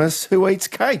hippopotamus who eats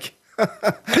cake.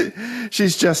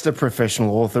 She's just a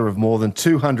professional author of more than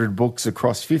 200 books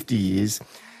across 50 years.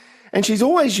 And she's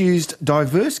always used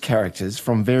diverse characters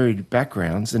from varied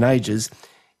backgrounds and ages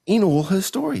in all her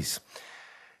stories.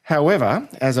 However,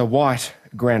 as a white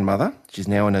grandmother, she's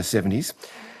now in her 70s,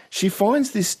 she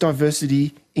finds this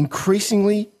diversity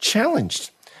increasingly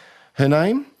challenged. Her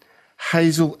name?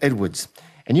 Hazel Edwards.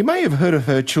 And you may have heard of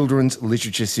her children's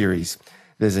literature series.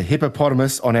 There's a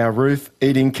hippopotamus on our roof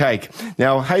eating cake.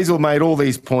 Now, Hazel made all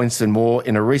these points and more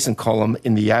in a recent column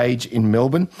in The Age in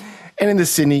Melbourne and in the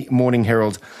Sydney Morning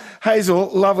Herald. Hazel,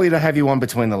 lovely to have you on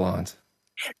Between the Lines.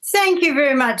 Thank you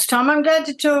very much, Tom. I'm glad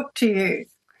to talk to you.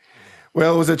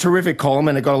 Well, it was a terrific column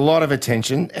and it got a lot of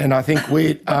attention, and I think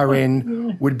we at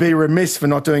RN would be remiss for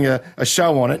not doing a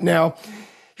show on it. Now,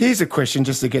 here's a question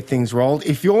just to get things rolled.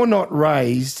 If you're not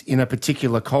raised in a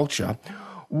particular culture,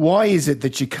 why is it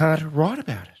that you can't write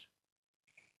about it?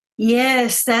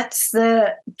 Yes, that's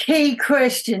the key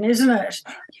question, isn't it?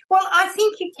 Well, I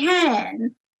think you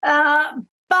can,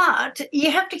 but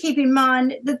you have to keep in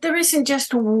mind that there isn't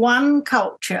just one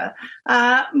culture.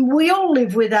 We all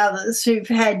live with others who've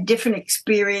had different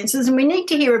experiences, and we need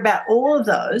to hear about all of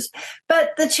those. But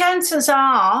the chances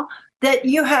are that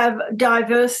you have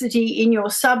diversity in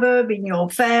your suburb, in your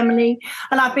family.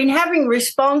 And I've been having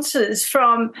responses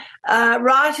from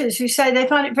writers who say they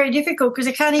find it very difficult because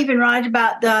they can't even write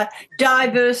about the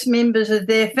diverse members of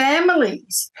their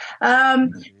families.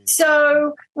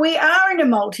 So we are in a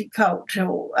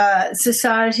multicultural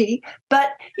society,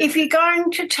 but if you're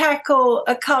going to tackle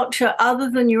a culture other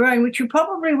than your own, which you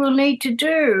probably will need to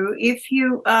do if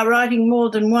you are writing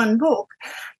more than one book,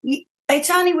 it's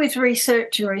only with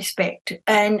research and respect,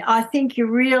 and I think you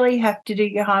really have to do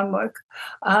your homework.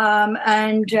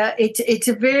 It's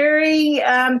a very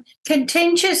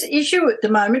contentious issue at the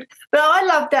moment, but I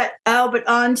love that Albert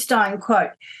Einstein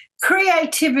quote,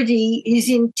 creativity is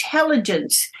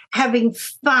intelligence having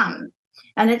fun.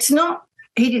 And it's not,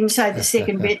 he didn't say the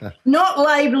second bit, not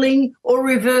labelling or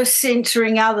reverse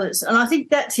censoring others. And I think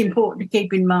that's important to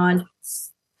keep in mind.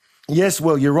 Yes,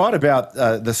 well, you're right about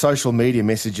the social media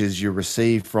messages you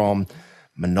receive from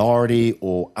minority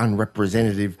or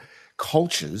unrepresentative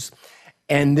cultures.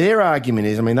 And their argument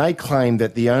is, they claim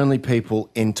that the only people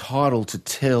entitled to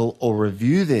tell or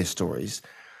review their stories,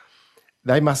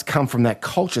 they must come from that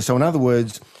culture. So in other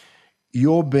words,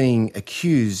 you're being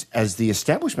accused as the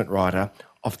establishment writer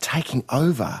of taking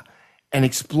over and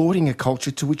exploiting a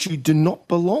culture to which you do not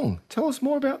belong. Tell us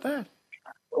more about that.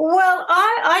 Well,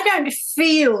 I don't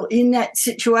feel in that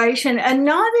situation, and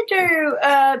neither do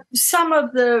some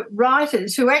of the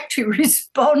writers who actually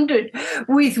responded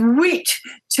with wit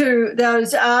to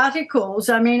those articles.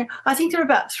 I think there are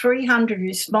about 300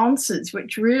 responses,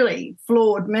 which really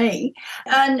floored me.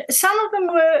 And some of them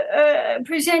were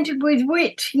presented with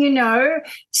wit,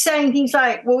 saying things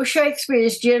like, well,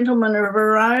 Shakespeare's Gentleman of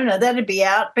Verona, that'd be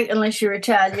out unless you're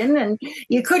Italian, and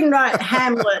you couldn't write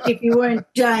Hamlet if you weren't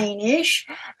Danish.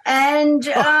 And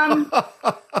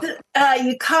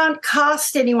you can't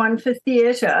cast anyone for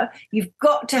theatre. You've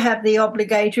got to have the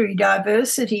obligatory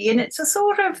diversity, and it's a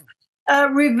sort of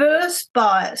reverse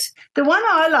bias. The one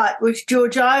I like was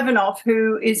George Ivanov,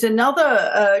 who is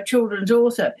another children's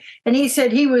author, and he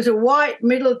said he was a white,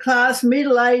 middle-class,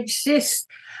 middle-aged, cis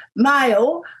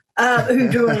male who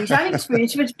drew on his own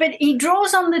experiences, but he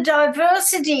draws on the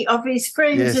diversity of his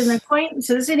friends and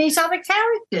acquaintances and his other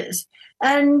characters.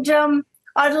 And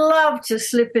I'd love to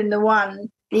slip in the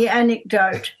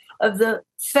anecdote of the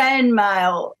fan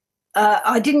mail.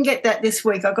 I didn't get that this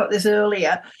week. I got this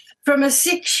earlier. From a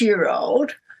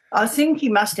 6-year-old, I think he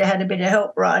must have had a bit of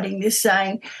help writing this,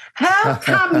 saying, how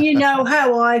come you know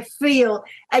how I feel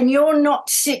and you're not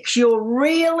 6? You're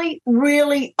really,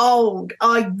 really old.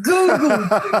 I Googled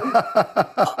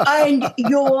you and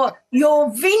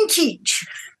you're vintage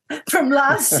from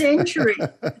last century.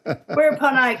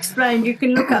 Whereupon I explained you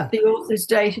can look up the author's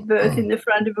date of birth in the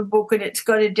front of a book and it's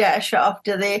got a dash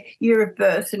after their year of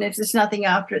birth, and if there's nothing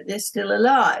after it, they're still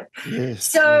alive.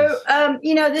 So,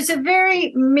 there's a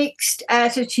very mixed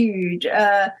attitude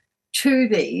to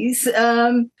these.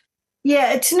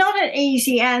 It's not an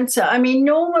easy answer.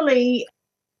 Normally,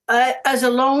 as a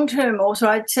long-term author,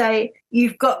 I'd say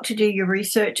you've got to do your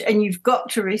research and you've got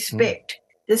to respect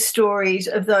the stories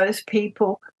of those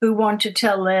people who want to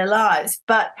tell their lives.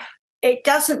 But it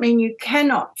doesn't mean you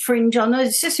cannot fringe on those.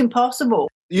 It's just impossible.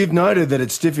 You've noted that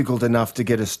it's difficult enough to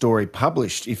get a story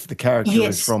published if the character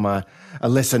is from a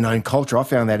lesser-known culture. I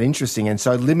found that interesting. And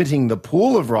so limiting the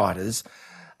pool of writers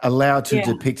allowed to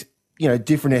depict,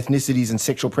 different ethnicities and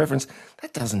sexual preference,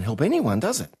 that doesn't help anyone,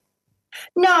 does it?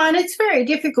 No, and it's very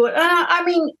difficult. I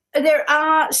mean, there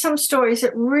are some stories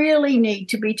that really need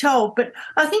to be told, but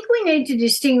I think we need to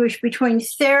distinguish between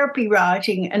therapy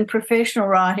writing and professional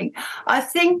writing. I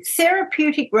think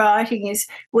therapeutic writing is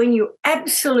when you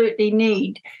absolutely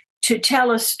need to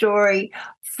tell a story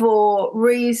for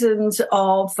reasons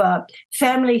of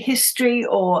family history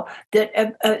or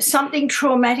that something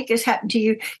traumatic has happened to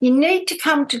you. You need to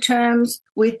come to terms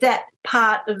with that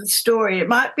part of the story. It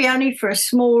might be only for a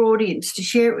small audience to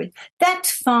share it with.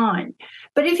 That's fine.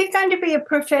 But if you're going to be a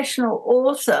professional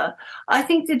author, I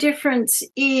think the difference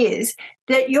is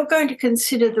that you're going to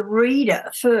consider the reader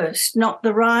first, not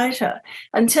the writer.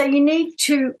 And so you need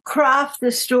to craft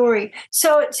the story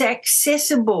so it's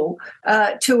accessible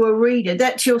to a reader.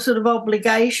 That's your sort of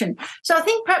obligation. So I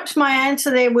think perhaps my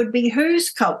answer there would be, whose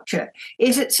culture?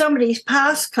 Is it somebody's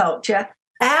past culture,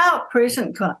 our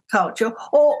present culture,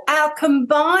 or our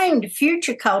combined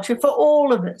future culture for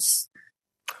all of us?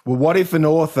 Well, what if an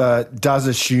author does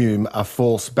assume a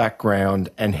false background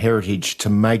and heritage to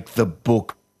make the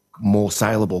book more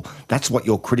saleable? That's what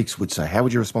your critics would say. How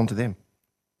would you respond to them?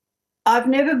 I've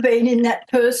never been in that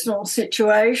personal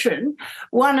situation.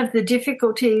 One of the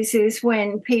difficulties is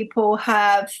when people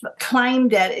have claimed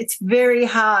that, it's very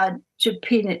hard to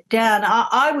pin it down.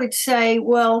 I would say,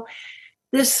 well,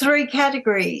 there's three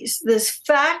categories. There's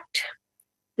fact,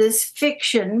 there's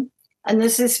fiction, and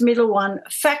there's this middle one,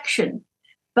 faction.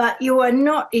 But you are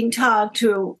not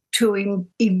entitled to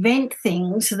invent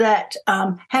things that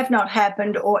have not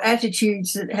happened or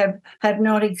attitudes that have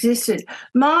not existed.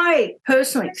 My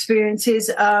personal experience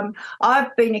is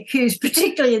I've been accused,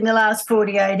 particularly in the last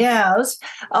 48 hours,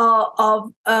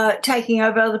 of taking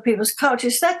over other people's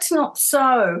cultures. That's not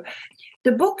so.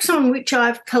 The books on which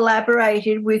I've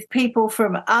collaborated with people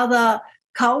from other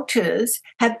cultures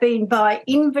have been by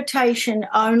invitation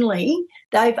only.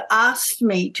 They've asked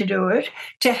me to do it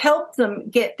to help them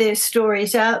get their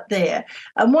stories out there.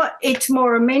 And it's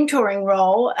more a mentoring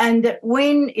role, and that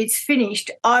when it's finished,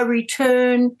 I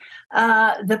return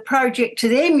the project to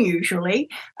them usually.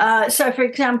 So, for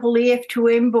example, the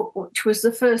F2M book, which was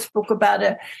the first book about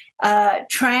a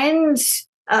trans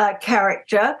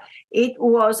character, it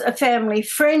was a family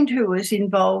friend who was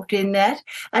involved in that,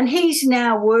 and he's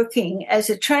now working as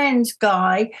a trans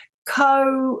guy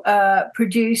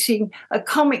co-producing a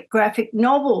comic graphic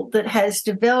novel that has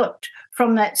developed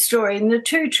from that story. And the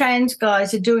two trans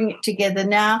guys are doing it together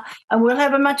now, and we'll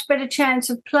have a much better chance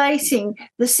of placing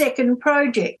the second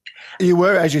project. You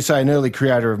were, as you say, an early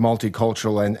creator of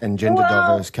multicultural and gender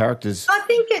diverse characters. I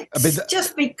think it's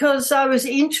just because I was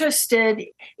interested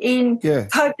in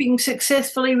coping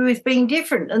successfully with being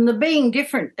different, and the being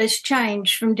different has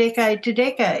changed from decade to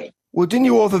decade. Well, didn't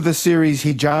you author the series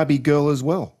Hijabi Girl as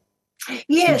well?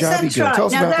 Yes, Hijabi that's Girl. right. Tell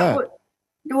us about that.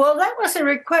 Well, that was a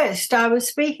request. I was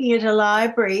speaking at a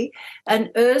library, and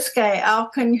Özge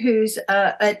Alkan, who's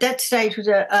at that stage was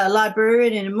a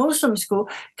librarian in a Muslim school,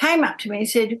 came up to me and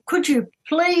said, could you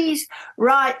please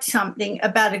write something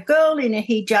about a girl in a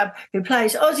hijab who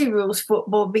plays Aussie rules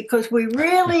football, because we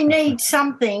really need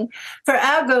something for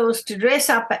our girls to dress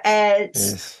up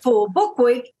as for Book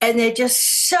Week, and they're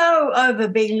just so over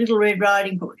being Little Red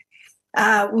Riding Hood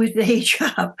with the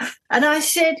hijab. And I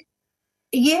said,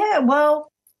 yeah, well,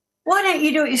 why don't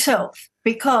you do it yourself?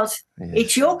 Because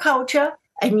it's your culture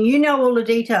and you know all the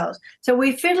details. So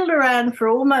we fiddled around for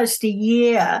almost a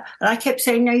year, and I kept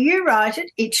saying, no, you write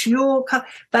it, it's your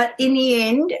But in the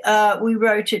end, we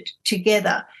wrote it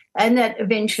together, and that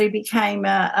eventually became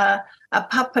a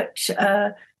puppet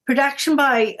production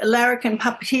by Larrikin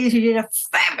Puppeteers, who did a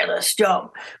fabulous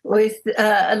job with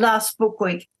last Book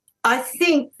Week. I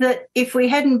think that if we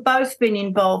hadn't both been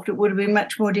involved, it would have been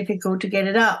much more difficult to get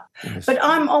it up. Yes. But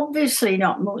I'm obviously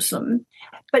not Muslim,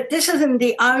 but this isn't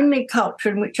the only culture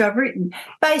in which I've written.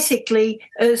 Basically,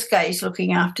 Özge is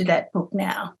looking after that book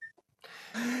now.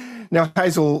 Now,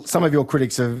 Hazel, some of your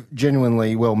critics are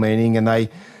genuinely well-meaning, and they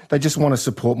just want to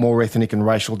support more ethnic and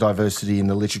racial diversity in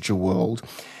the literature world.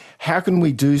 How can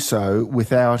we do so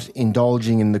without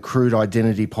indulging in the crude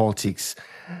identity politics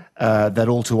that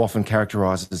all too often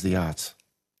characterises the arts?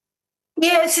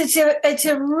 Yes, it's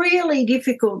a really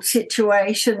difficult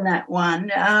situation, that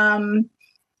one.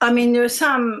 I mean, there are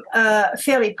some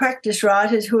fairly practiced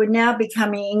writers who are now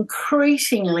becoming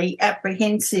increasingly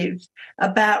apprehensive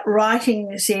about writing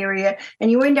this area, and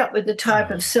you end up with the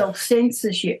type of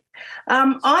self-censorship.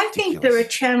 I think there are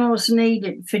channels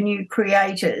needed for new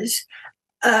creators,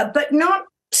 but not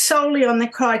solely on the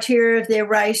criteria of their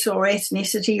race or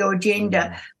ethnicity or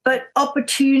gender, but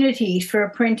opportunities for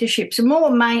apprenticeships and more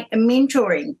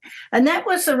mentoring. And that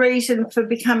was the reason for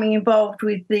becoming involved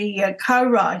with the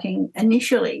co-writing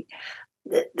initially.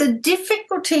 The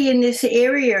difficulty in this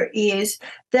area is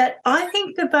that I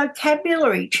think the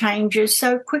vocabulary changes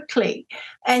so quickly,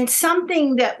 and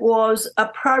something that was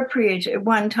appropriate at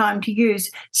one time to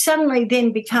use suddenly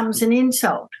then becomes an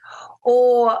insult,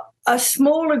 or a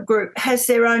smaller group has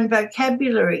their own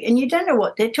vocabulary and you don't know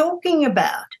what they're talking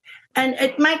about. And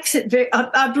it makes it very...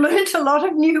 I've learned a lot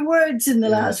of new words in the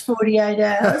last 48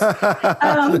 hours.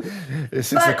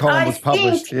 Since the column was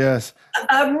published, yes.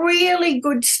 A really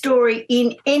good story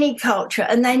in any culture,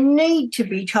 and they need to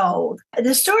be told.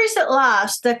 The stories that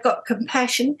last, they've got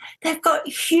compassion, they've got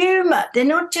humour. They're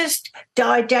not just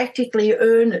didactically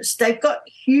earnest. They've got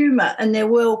humour and they're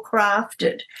well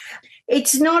crafted.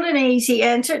 It's not an easy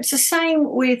answer. It's the same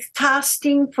with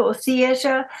casting for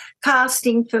theatre,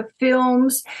 casting for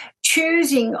films,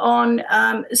 choosing on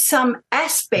some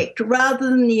aspect rather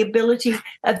than the ability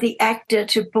of the actor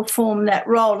to perform that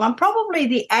role. And probably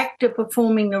the actor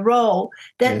performing the role,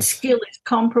 that skill is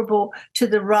comparable to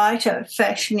the writer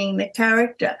fashioning the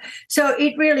character. So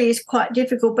it really is quite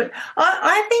difficult. But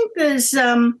I think there's...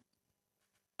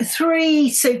 3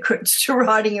 secrets to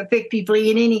writing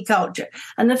effectively in any culture.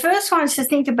 And the first one is to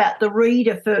think about the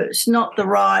reader first, not the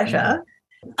writer,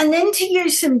 and then to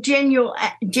use some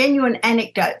genuine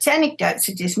anecdotes. Anecdotes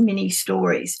are just mini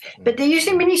stories, but they're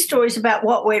usually mini stories about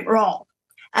what went wrong.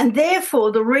 And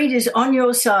therefore, the reader's on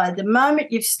your side. The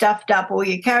moment you've stuffed up or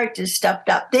your character's stuffed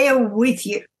up, they're with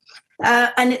you.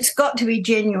 And it's got to be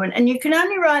genuine. And you can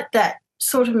only write that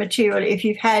sort of material if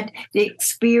you've had the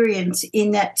experience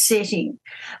in that setting.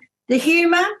 The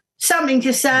humour, something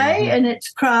to say, and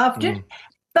it's crafted.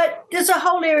 But there's a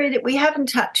whole area that we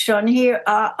haven't touched on here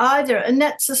either, and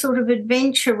that's the sort of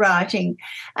adventure writing.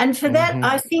 And for that,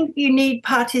 I think you need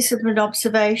participant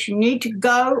observation. You need to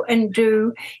go and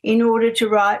do in order to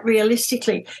write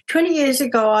realistically. 20 years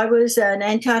ago, I was an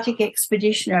Antarctic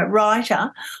expeditioner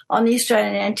writer on the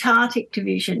Australian Antarctic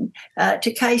Division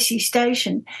to Casey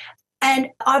Station. And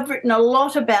I've written a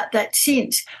lot about that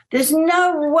since. There's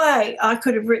no way I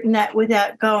could have written that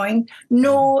without going,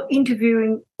 nor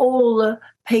interviewing all the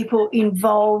people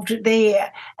involved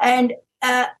there. And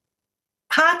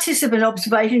participant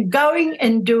observation, going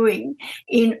and doing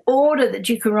in order that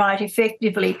you can write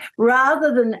effectively,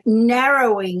 rather than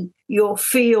narrowing your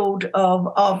field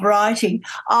of writing,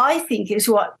 I think is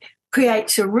what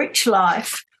creates a rich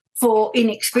life for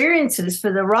inexperiences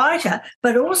for the writer,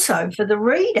 but also for the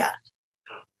reader.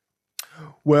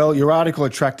 Well, your article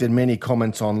attracted many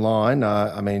comments online.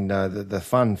 The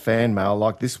fun fan mail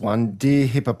like this one. Dear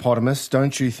hippopotamus,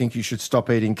 don't you think you should stop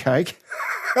eating cake?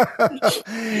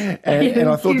 and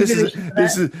I thought this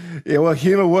is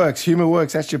humour works. Humour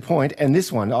works. That's your point. And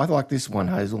this one, I like this one,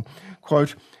 Hazel.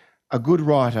 Quote, a good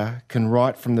writer can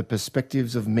write from the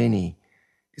perspectives of many.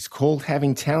 It's called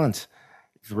having talent.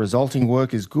 If the resulting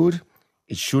work is good,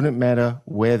 it shouldn't matter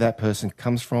where that person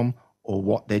comes from or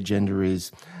what their gender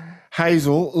is.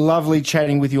 Hazel, lovely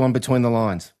chatting with you on Between the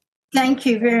Lines. Thank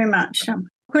you very much.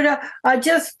 Could I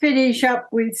just finish up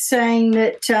with saying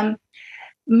that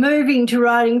moving to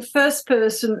writing first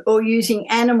person or using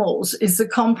animals is the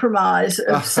compromise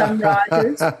of some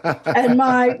writers. And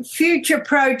my future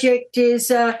project is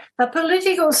a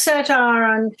political satire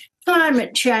on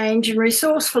climate change and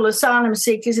resourceful asylum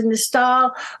seekers in the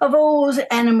style of Orr's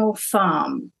Animal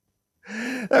Farm.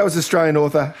 That was Australian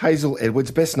author Hazel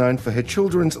Edwards, best known for her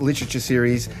children's literature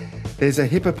series, There's a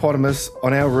Hippopotamus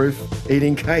on Our Roof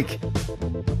Eating Cake.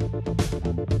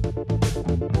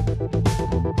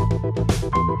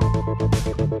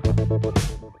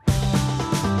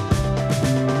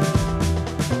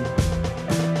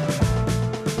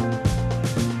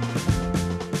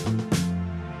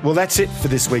 Well, that's it for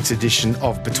this week's edition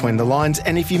of Between the Lines.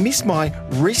 And if you missed my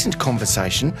recent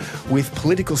conversation with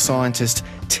political scientist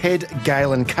Ted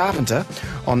Galen Carpenter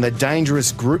on the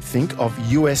dangerous groupthink of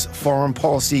US foreign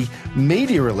policy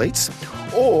media elites,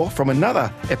 or from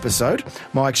another episode,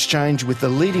 my exchange with the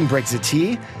leading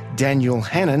Brexiteer, Daniel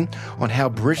Hannan, on how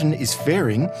Britain is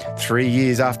faring 3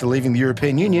 years after leaving the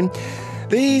European Union,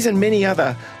 these and many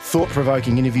other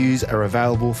thought-provoking interviews are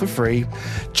available for free.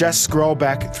 Just scroll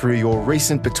back through your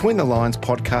recent Between the Lines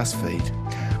podcast feed.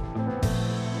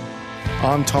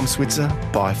 I'm Tom Switzer.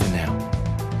 Bye for now.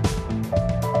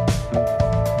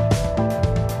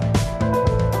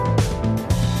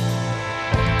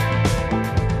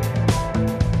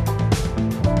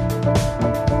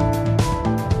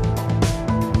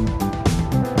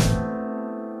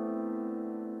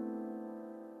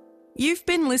 You've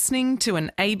been listening to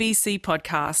an ABC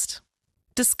podcast.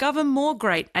 Discover more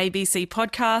great ABC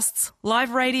podcasts,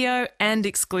 live radio and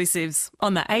exclusives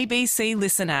on the ABC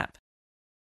Listen app.